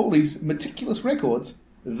Big Paulie's meticulous records,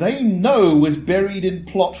 they know was buried in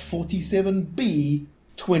plot 47B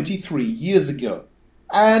 23 years ago.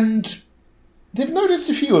 And they've noticed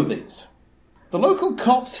a few of these. The local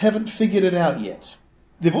cops haven't figured it out yet.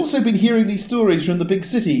 They've also been hearing these stories from the big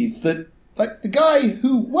cities that, like, the guy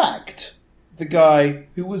who whacked the guy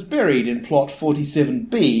who was buried in plot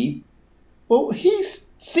 47B, well,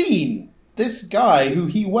 he's seen this guy who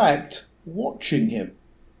he whacked watching him,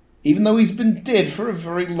 even though he's been dead for a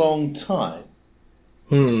very long time.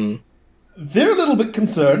 They're a little bit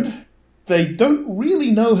concerned. They don't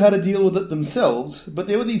really know how to deal with it themselves, but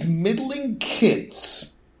there were these meddling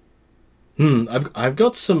kids. I've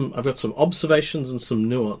got some observations and some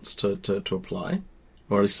nuance to apply.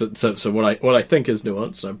 Or so what I think is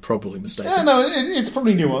nuance, I'm probably mistaken. Yeah, no, it's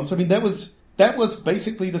probably nuance. I mean, that was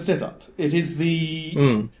basically the setup. It is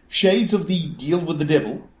the shades of the deal with the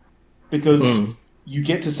devil, because you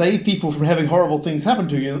get to save people from having horrible things happen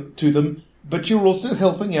to them, but you're also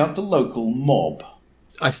helping out the local mob.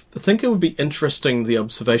 I think it would be interesting, the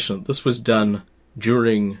observation that this was done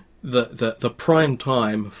during the prime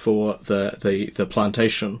time for the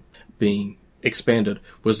plantation being expanded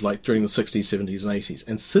was like during the 60s, 70s, and 80s.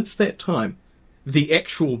 And since that time, the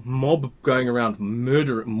actual mob going around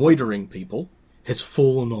murdering people has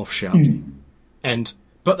fallen off sharply.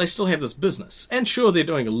 But they still have this business. And sure, they're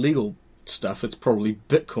doing illegal stuff. It's probably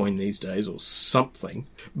Bitcoin these days or something.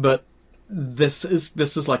 But this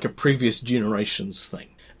is like a previous generation's thing.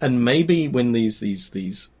 And maybe when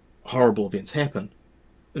these horrible events happen,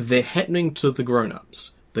 they're happening to the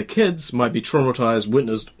grown-ups. The kids might be traumatized,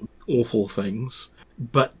 witnessed awful things,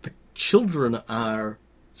 but the children are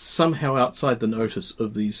somehow outside the notice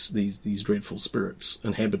of these dreadful spirits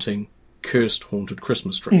inhabiting cursed, haunted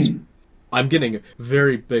Christmas trees. I'm getting a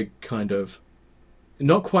very big kind of,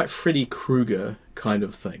 not quite Freddy Krueger kind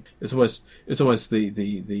of thing. It's almost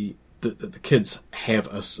the kids have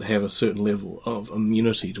a certain level of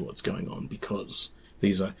immunity to what's going on because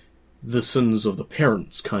these are the sins of the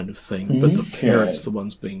parents kind of thing, but the parents the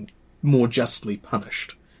ones being more justly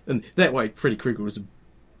punished. And that way, Freddy Krueger was a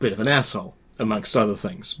bit of an asshole, amongst other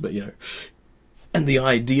things. But, and the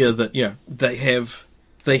idea that,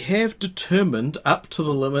 they have determined up to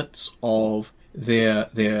the limits of their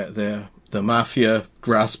the mafia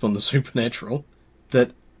grasp on the supernatural,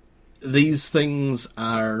 that these things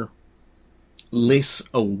are less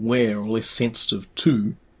aware or less sensitive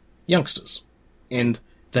to youngsters. And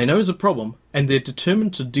they know it's a problem, and they're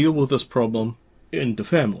determined to deal with this problem in the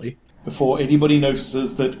family. Before anybody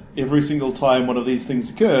notices that every single time one of these things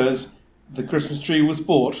occurs, the Christmas tree was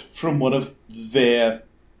bought from one of their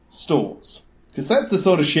stores. Because that's the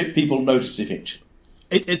sort of shit people notice eventually.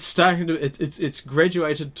 It's starting to... It's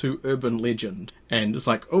graduated to urban legend. And it's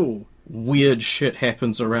like, oh, weird shit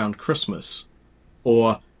happens around Christmas.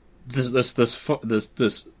 Or this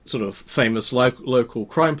sort of famous local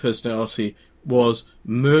crime personality was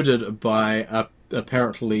murdered by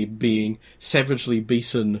apparently being savagely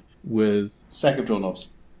beaten with... sack of doorknobs.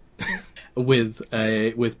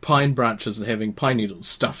 with pine branches and having pine needles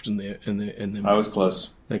stuffed in their I was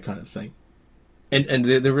close. That kind of thing. And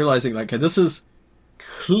they're realizing, like, okay, this is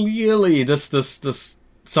clearly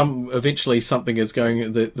eventually something is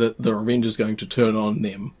going, the revenge is going to turn on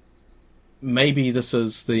them. Maybe this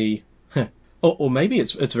is or maybe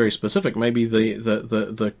it's very specific. Maybe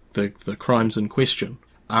the crimes in question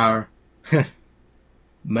are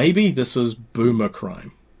maybe this is boomer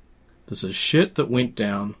crime. This is shit that went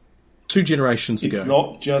down 2 generations ago. It's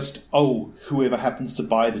not just, whoever happens to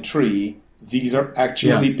buy the tree. These are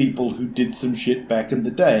actually people who did some shit back in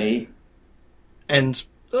the day. And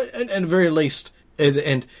at very least,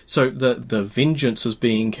 and so the vengeance is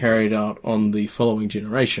being carried out on the following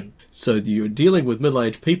generation. So you're dealing with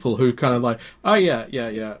middle-aged people who kind of like, oh yeah.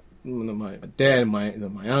 My dad and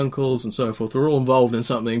my uncles and so forth are all involved in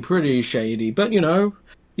something pretty shady, but we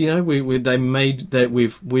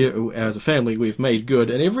as a family we've made good,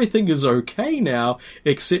 and everything is okay now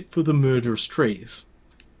except for the murderous trees.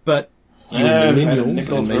 But you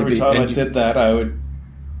millennials, and maybe every time I said that, I would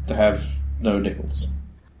have no nickels.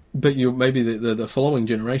 But maybe the following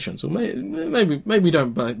generations, or maybe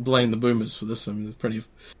don't blame the boomers for this. I mean, there's plenty of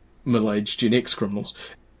middle-aged Gen X criminals.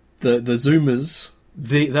 The Zoomers.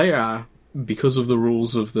 They are, because of the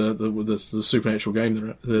rules of the supernatural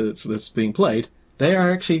game that's being played, they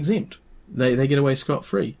are actually exempt. They get away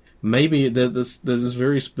scot-free. Maybe there's this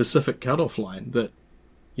very specific cutoff line that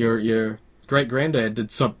your great-granddad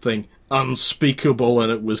did something unspeakable and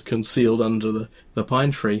it was concealed under the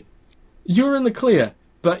pine tree. You're in the clear,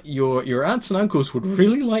 but your aunts and uncles would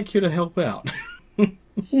really like you to help out.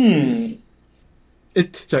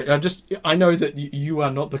 I know that you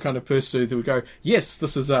are not the kind of person who would go, yes,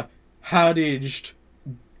 this is a hard-edged,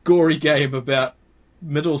 gory game about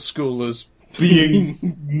middle schoolers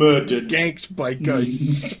being murdered, ganked by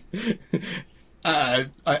ghosts.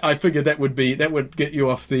 I figured that would get you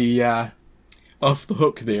off the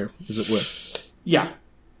hook there, as it were. Yeah,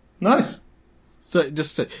 nice. So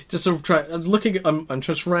just sort of try. I'm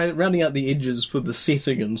just rounding out the edges for the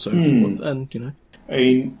setting and so forth, and I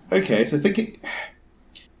mean, okay, so thinking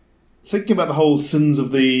about the whole sins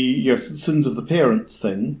of the parents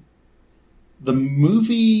thing, the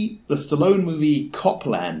Stallone movie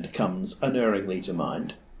Copland comes unerringly to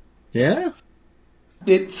mind. Yeah?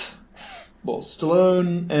 It's,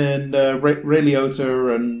 Stallone and Ray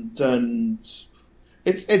Liotta and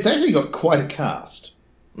it's actually got quite a cast.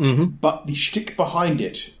 Mm-hmm. But the shtick behind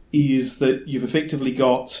it is that you've effectively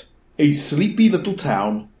got a sleepy little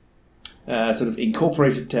town, sort of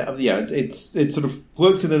incorporated town. Yeah, it sort of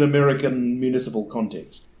works in an American municipal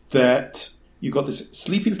context. That you've got this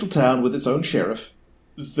sleepy little town with its own sheriff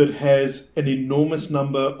that has an enormous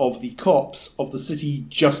number of the cops of the city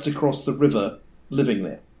just across the river living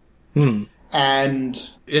there. And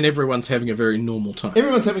everyone's having a very normal time.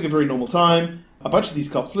 A bunch of these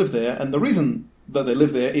cops live there, and the reason that they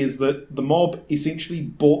live there is that the mob essentially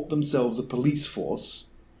bought themselves a police force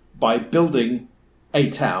by building a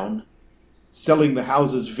town, selling the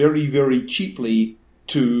houses very, very cheaply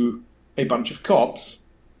to a bunch of cops.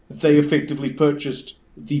 They effectively purchased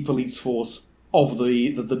the police force of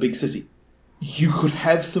the big city. You could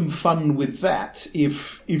have some fun with that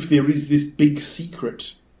if there is this big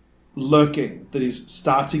secret lurking that is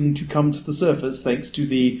starting to come to the surface thanks to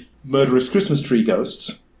the murderous Christmas tree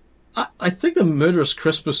ghosts. I think the murderous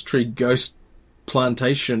Christmas tree ghost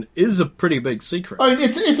plantation is a pretty big secret. I mean,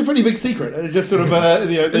 it's a pretty big secret. It's just sort of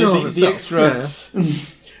the extra. Yeah.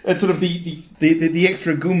 It's sort of the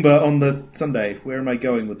extra Goomba on the Sunday. Where am I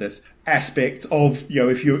going with this aspect of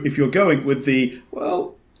if you're going with the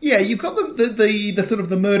you've got the sort of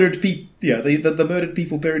the murdered people the murdered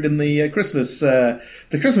people buried in the Christmas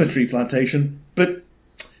tree plantation, but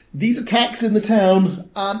these attacks in the town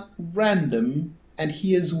aren't random, and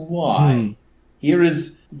here's why. Here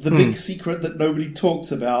is the big secret that nobody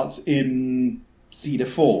talks about in Cedar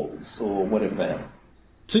Falls or whatever the hell.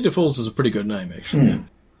 Cedar Falls is a pretty good name, actually.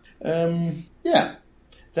 Yeah,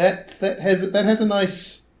 that has a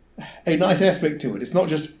nice aspect to it. It's not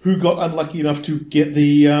just who got unlucky enough to get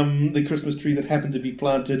the Christmas tree that happened to be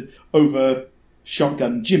planted over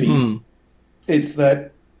Shotgun Jimmy. It's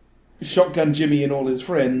that Shotgun Jimmy and all his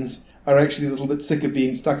friends are actually a little bit sick of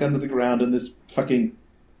being stuck under the ground in this fucking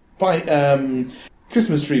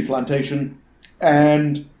Christmas tree plantation,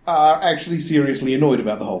 and are actually seriously annoyed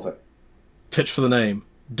about the whole thing. Pitch for the name: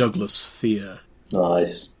 Douglas Fear.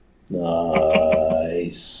 Nice. No,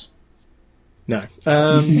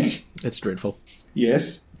 it's dreadful.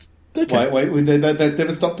 Yes. Okay. Wait, they've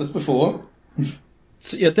never stopped us before.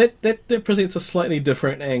 So, yeah, that presents a slightly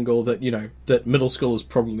different angle that, that middle schoolers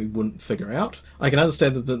probably wouldn't figure out. I can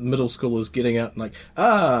understand that the middle schoolers getting out and like,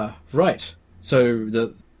 right.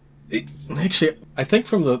 So actually, I think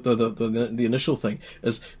from the initial thing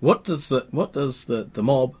is what does the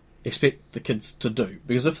mob expect the kids to do?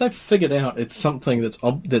 Because if they've figured out it's something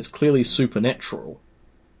that's clearly supernatural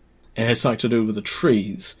and has something to do with the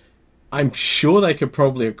trees, I'm sure they could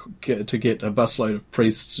probably get a busload of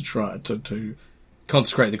priests to try to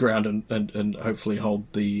consecrate the ground and hopefully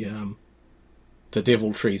hold the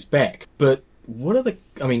devil trees back. But what are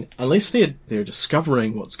unless they're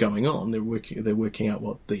discovering what's going on, they're working out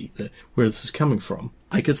what where this is coming from.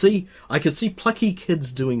 I could see plucky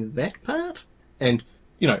kids doing that part, and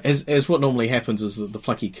as what normally happens is that the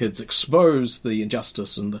plucky kids expose the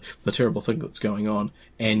injustice and the terrible thing that's going on,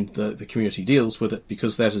 and the community deals with it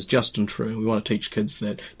because that is just and true. And we want to teach kids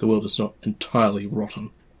that the world is not entirely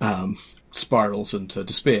rotten. Spirals into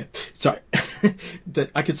despair. So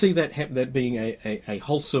that I could see that being a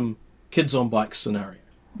wholesome kids on bikes scenario.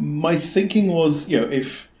 My thinking was,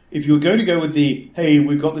 if you were going to go with the hey,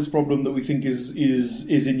 we've got this problem that we think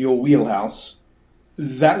is in your wheelhouse,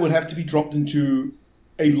 that would have to be dropped into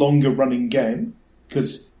a longer running game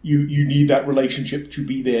because you need that relationship to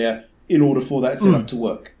be there in order for that setup to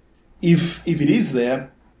work. If it is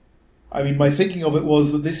there, my thinking of it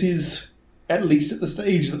was that this is, at least at the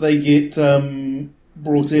stage that they get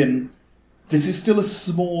brought in, this is still a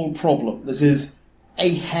small problem. This is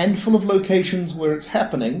a handful of locations where it's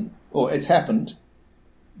happening, or it's happened.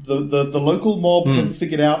 The local mob have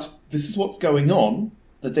figured out this is what's going on,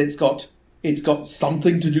 that it's got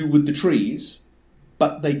something to do with the trees,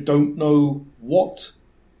 but they don't know what.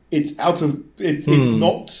 It's out of it's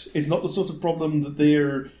not the sort of problem that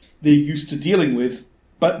they're used to dealing with.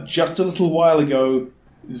 But just a little while ago,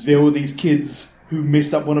 there were these kids who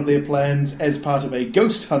messed up one of their plans as part of a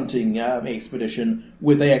ghost hunting expedition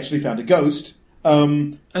where they actually found a ghost.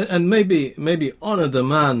 And maybe honor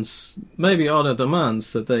demands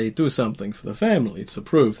that they do something for the family to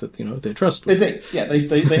prove that they're trustworthy.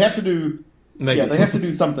 They have to do. Maybe. Yeah, they have to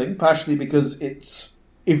do something, partially because it's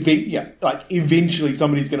eventually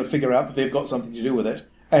somebody's going to figure out that they've got something to do with it.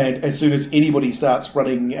 And as soon as anybody starts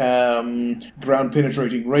running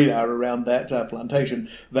ground-penetrating radar around that plantation,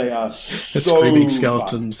 they are so screaming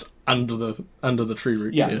skeletons under the tree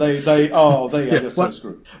roots. Yeah, they are just so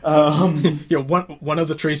screwed. One of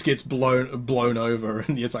the trees gets blown over,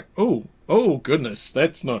 and it's like, oh goodness,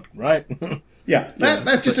 that's not right.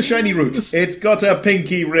 That's just a shiny root. It's got a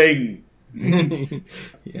pinky ring.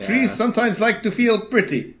 Trees sometimes like to feel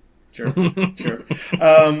pretty. Sure.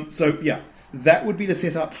 That would be the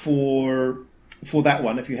setup for that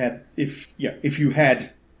one if you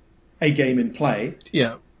had a game in play.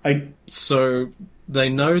 Yeah. So they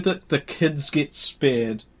know that the kids get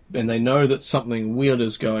spared, and they know that something weird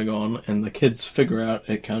is going on, and the kids figure out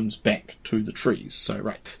it comes back to the trees. So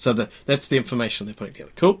right. So that's the information they're putting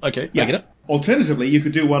together. Cool. Okay. I get it. Alternatively, you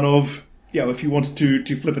could do one of if you wanted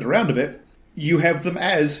to flip it around a bit, you have them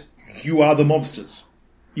as you are the mobsters.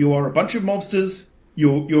 You are a bunch of mobsters.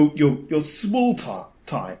 You're small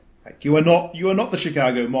time. Like you are not the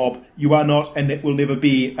Chicago mob. You are not, and it will never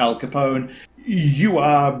be Al Capone. You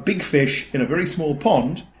are big fish in a very small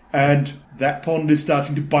pond, and that pond is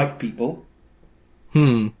starting to bite people.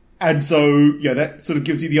 And so, that sort of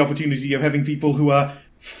gives you the opportunity of having people who are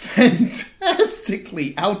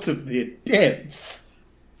fantastically out of their depth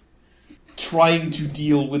trying to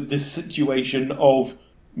deal with this situation of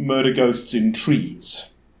murder ghosts in trees.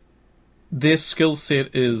 Their skill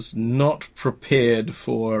set is not prepared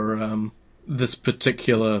for this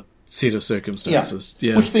particular set of circumstances.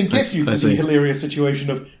 Yeah. Which then gets you to the hilarious situation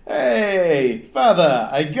of, hey, father,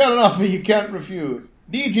 I got an offer you can't refuse.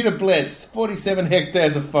 Need you to bless 47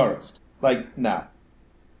 hectares of forest. Like, now.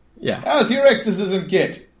 Yeah. How's your exorcism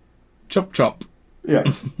kit? Chop chop. Yeah.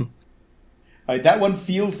 That one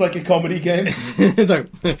feels like a comedy game.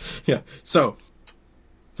 So,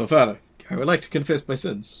 father, I would like to confess my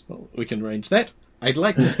sins. Well, we can arrange that. I'd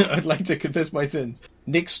like to confess my sins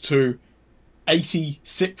next to 80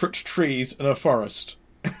 separate trees in a forest.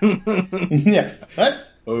 Yeah,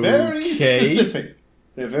 that's very Okay. specific.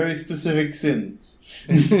 They're very specific sins.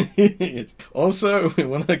 Yes. Also, we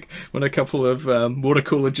want a couple of water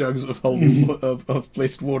cooler jugs of of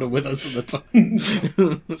blessed water with us at the time,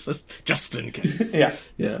 just in case. Yeah.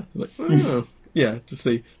 Yeah. Just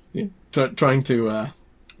trying to.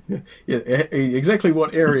 Exactly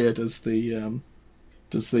what area does the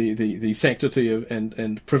sanctity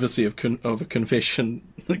and privacy of a confession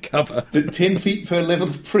cover? Is it 10 feet per level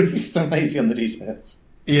of priest? I'm lazy on the details.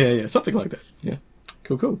 Yeah, something like that. Yeah,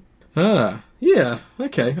 cool. Yeah,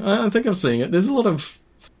 okay. I think I'm seeing it. There's a lot of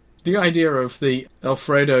the idea of the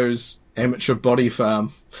Alfredo's amateur body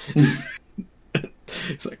farm.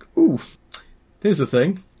 It's like, ooh, there's a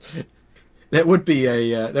thing. That would be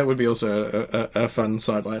also a fun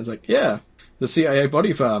sideline. It's like, yeah, the CIA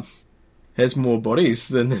body farm has more bodies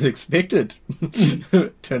than it expected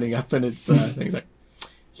turning up, and it's things like,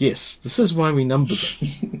 yes, this is why we number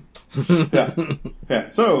them. Yeah.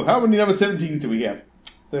 So, how many number 17s do we have?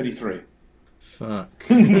 33. Fuck.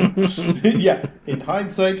 Yeah. In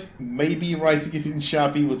hindsight, maybe writing it in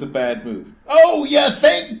Sharpie was a bad move. Oh, you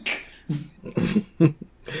think?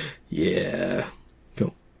 Yeah.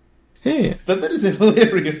 Cool. Yeah. That is a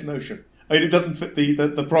hilarious notion. I mean, it doesn't fit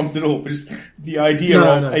the prompt at all, but just the idea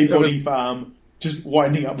of a body farm just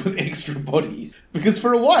winding up with extra bodies. Because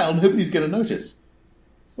for a while, nobody's going to notice.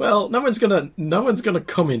 Well, no one's gonna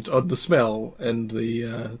comment on the smell, and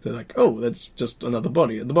they're like, oh, that's just another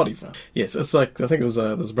body in the body farm. Yes, it's like, I think it was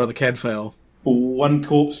there's a Brother Cadfael. One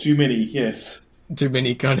corpse too many, yes. Too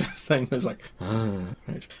many kind of thing. It's like,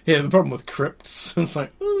 right. Yeah, the problem with crypts, it's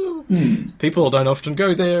like, people don't often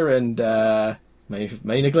go there, and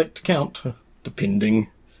may neglect to count, depending.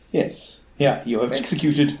 Yes. Yeah, you have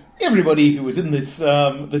executed everybody who was in this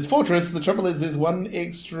this fortress. The trouble is there's one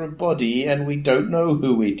extra body, and we don't know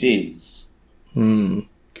who it is.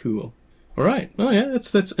 Cool. All right. Oh, yeah,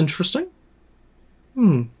 that's interesting.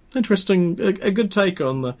 Interesting. A good take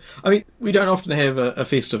on the... I mean, we don't often have a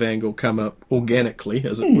festive angle come up organically,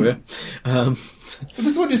 as it were. But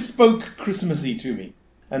this one just spoke Christmassy to me,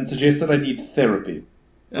 and suggests that I need therapy.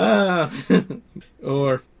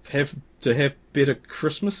 Or have better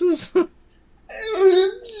Christmases?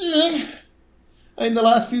 I mean, the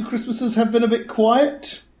last few Christmases have been a bit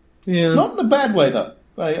quiet. Yeah. Not in a bad way, though.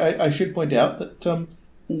 I should point out that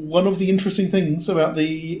one of the interesting things about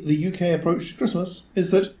the UK approach to Christmas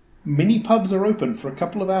is that many pubs are open for a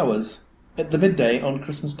couple of hours at the midday on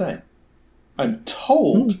Christmas Day. I'm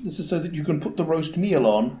told this is so that you can put the roast meal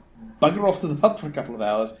on, bugger off to the pub for a couple of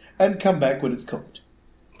hours, and come back when it's cold.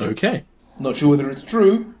 Okay. Not sure whether it's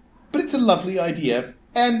true, but it's a lovely idea,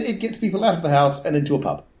 and it gets people out of the house and into a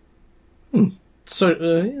pub. So,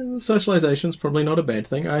 socialization's probably not a bad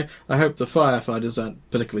thing. I hope the firefighters aren't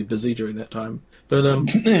particularly busy during that time. But,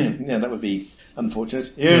 yeah, that would be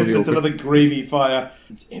unfortunate. Yes, it's another gravy fire.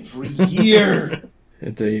 It's every year.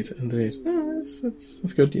 Indeed.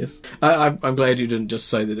 That's good, yes. I'm glad you didn't just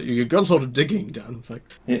say that you got a lot of digging done. It's like,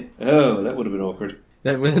 Yeah. Oh, that would have been awkward.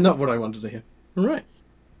 that was not what I wanted to hear. All right.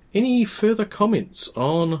 Any further comments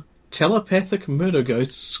on telepathic murder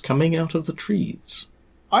ghosts coming out of the trees?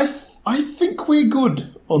 I think we're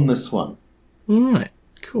good on this one. All right,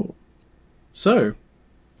 cool. So,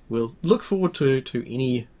 we'll look forward to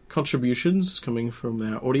any contributions coming from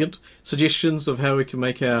our audience, suggestions of how we can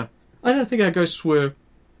make our... I don't think our ghosts were...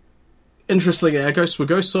 Interestingly, our ghosts were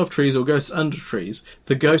ghosts of trees or ghosts under trees.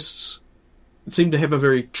 The ghosts seem to have a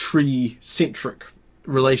very tree-centric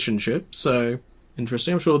relationship, so...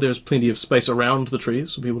 Interesting. I'm sure there's plenty of space around the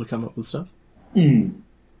trees for people to come up with stuff.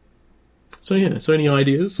 So any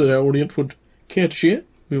ideas that our audience would care to share,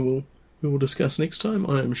 we will discuss next time,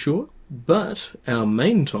 I am sure. But our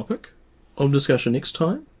main topic of discussion next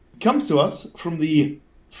time Comes to us from the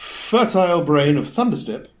fertile brain of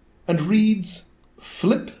Thunderstep and reads,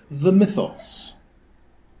 Flip the Mythos.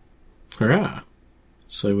 hurrah.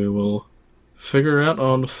 So we will figure out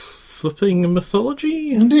on flipping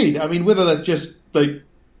mythology. Indeed. I mean, whether that's just like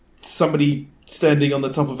somebody standing on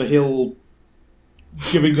the top of a hill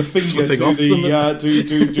giving the finger Flipping to off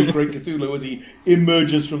to Great Cthulhu as he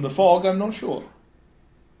emerges from the fog, I'm not sure.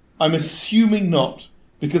 I'm assuming not,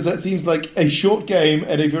 because that seems like a short game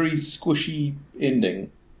and a very squishy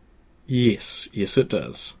ending. Yes, it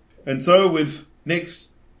does. And so, with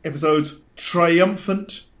next episode's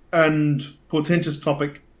triumphant and portentous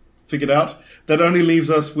topic figured out, that only leaves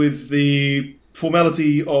us with the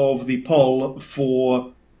formality of the poll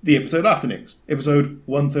for the episode after next, episode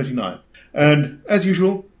 139. And, as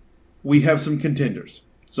usual, we have some contenders.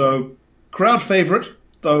 So, Crowd favourite,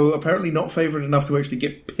 though apparently not favourite enough to actually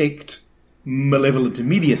get picked, Malevolent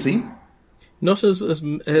Immediacy. Not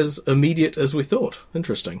as immediate as we thought.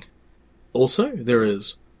 Interesting. Also, there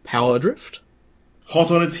is Power Drift. Hot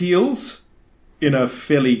on its heels, in a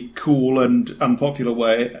fairly cool and unpopular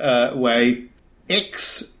way,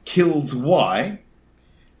 X kills Y.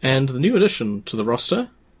 And the new addition to the roster,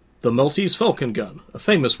 the Maltese Falcon Gun, a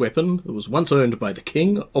famous weapon that was once owned by the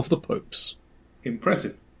King of the Popes.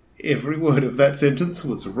 Impressive. Every word of that sentence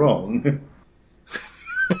was wrong.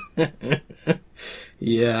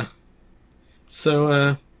 Yeah.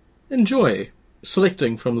 So, enjoy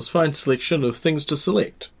selecting from this fine selection of things to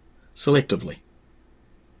select. Selectively.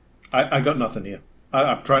 I got nothing here.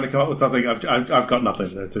 I'm trying to come up with something. I've got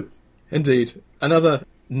nothing. That's it. Indeed. Another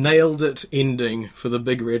nailed it ending for the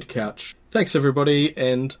Big Red Couch. Thanks, everybody,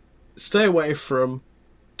 and stay away from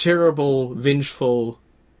terrible, vengeful,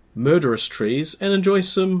 murderous trees and enjoy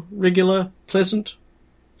some regular, pleasant,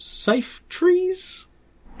 safe trees.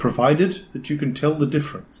 Provided that you can tell the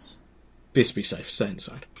difference. Best be safe. Stay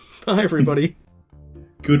inside. Bye, everybody.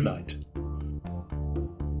 Good night.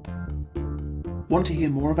 Want to hear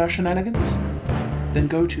more of our shenanigans? Then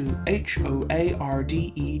go to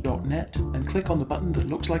hoarde.net and click on the button that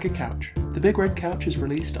looks like a couch. The Big Red Couch is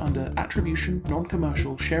released under Attribution,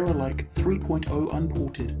 Non-Commercial, Share-alike 3.0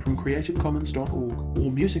 Unported from creativecommons.org.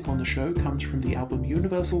 All music on the show comes from the album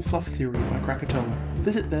Universal Fluff Theory by Krakatoa.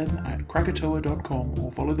 Visit them at krakatoa.com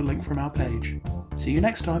or follow the link from our page. See you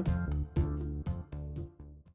next time!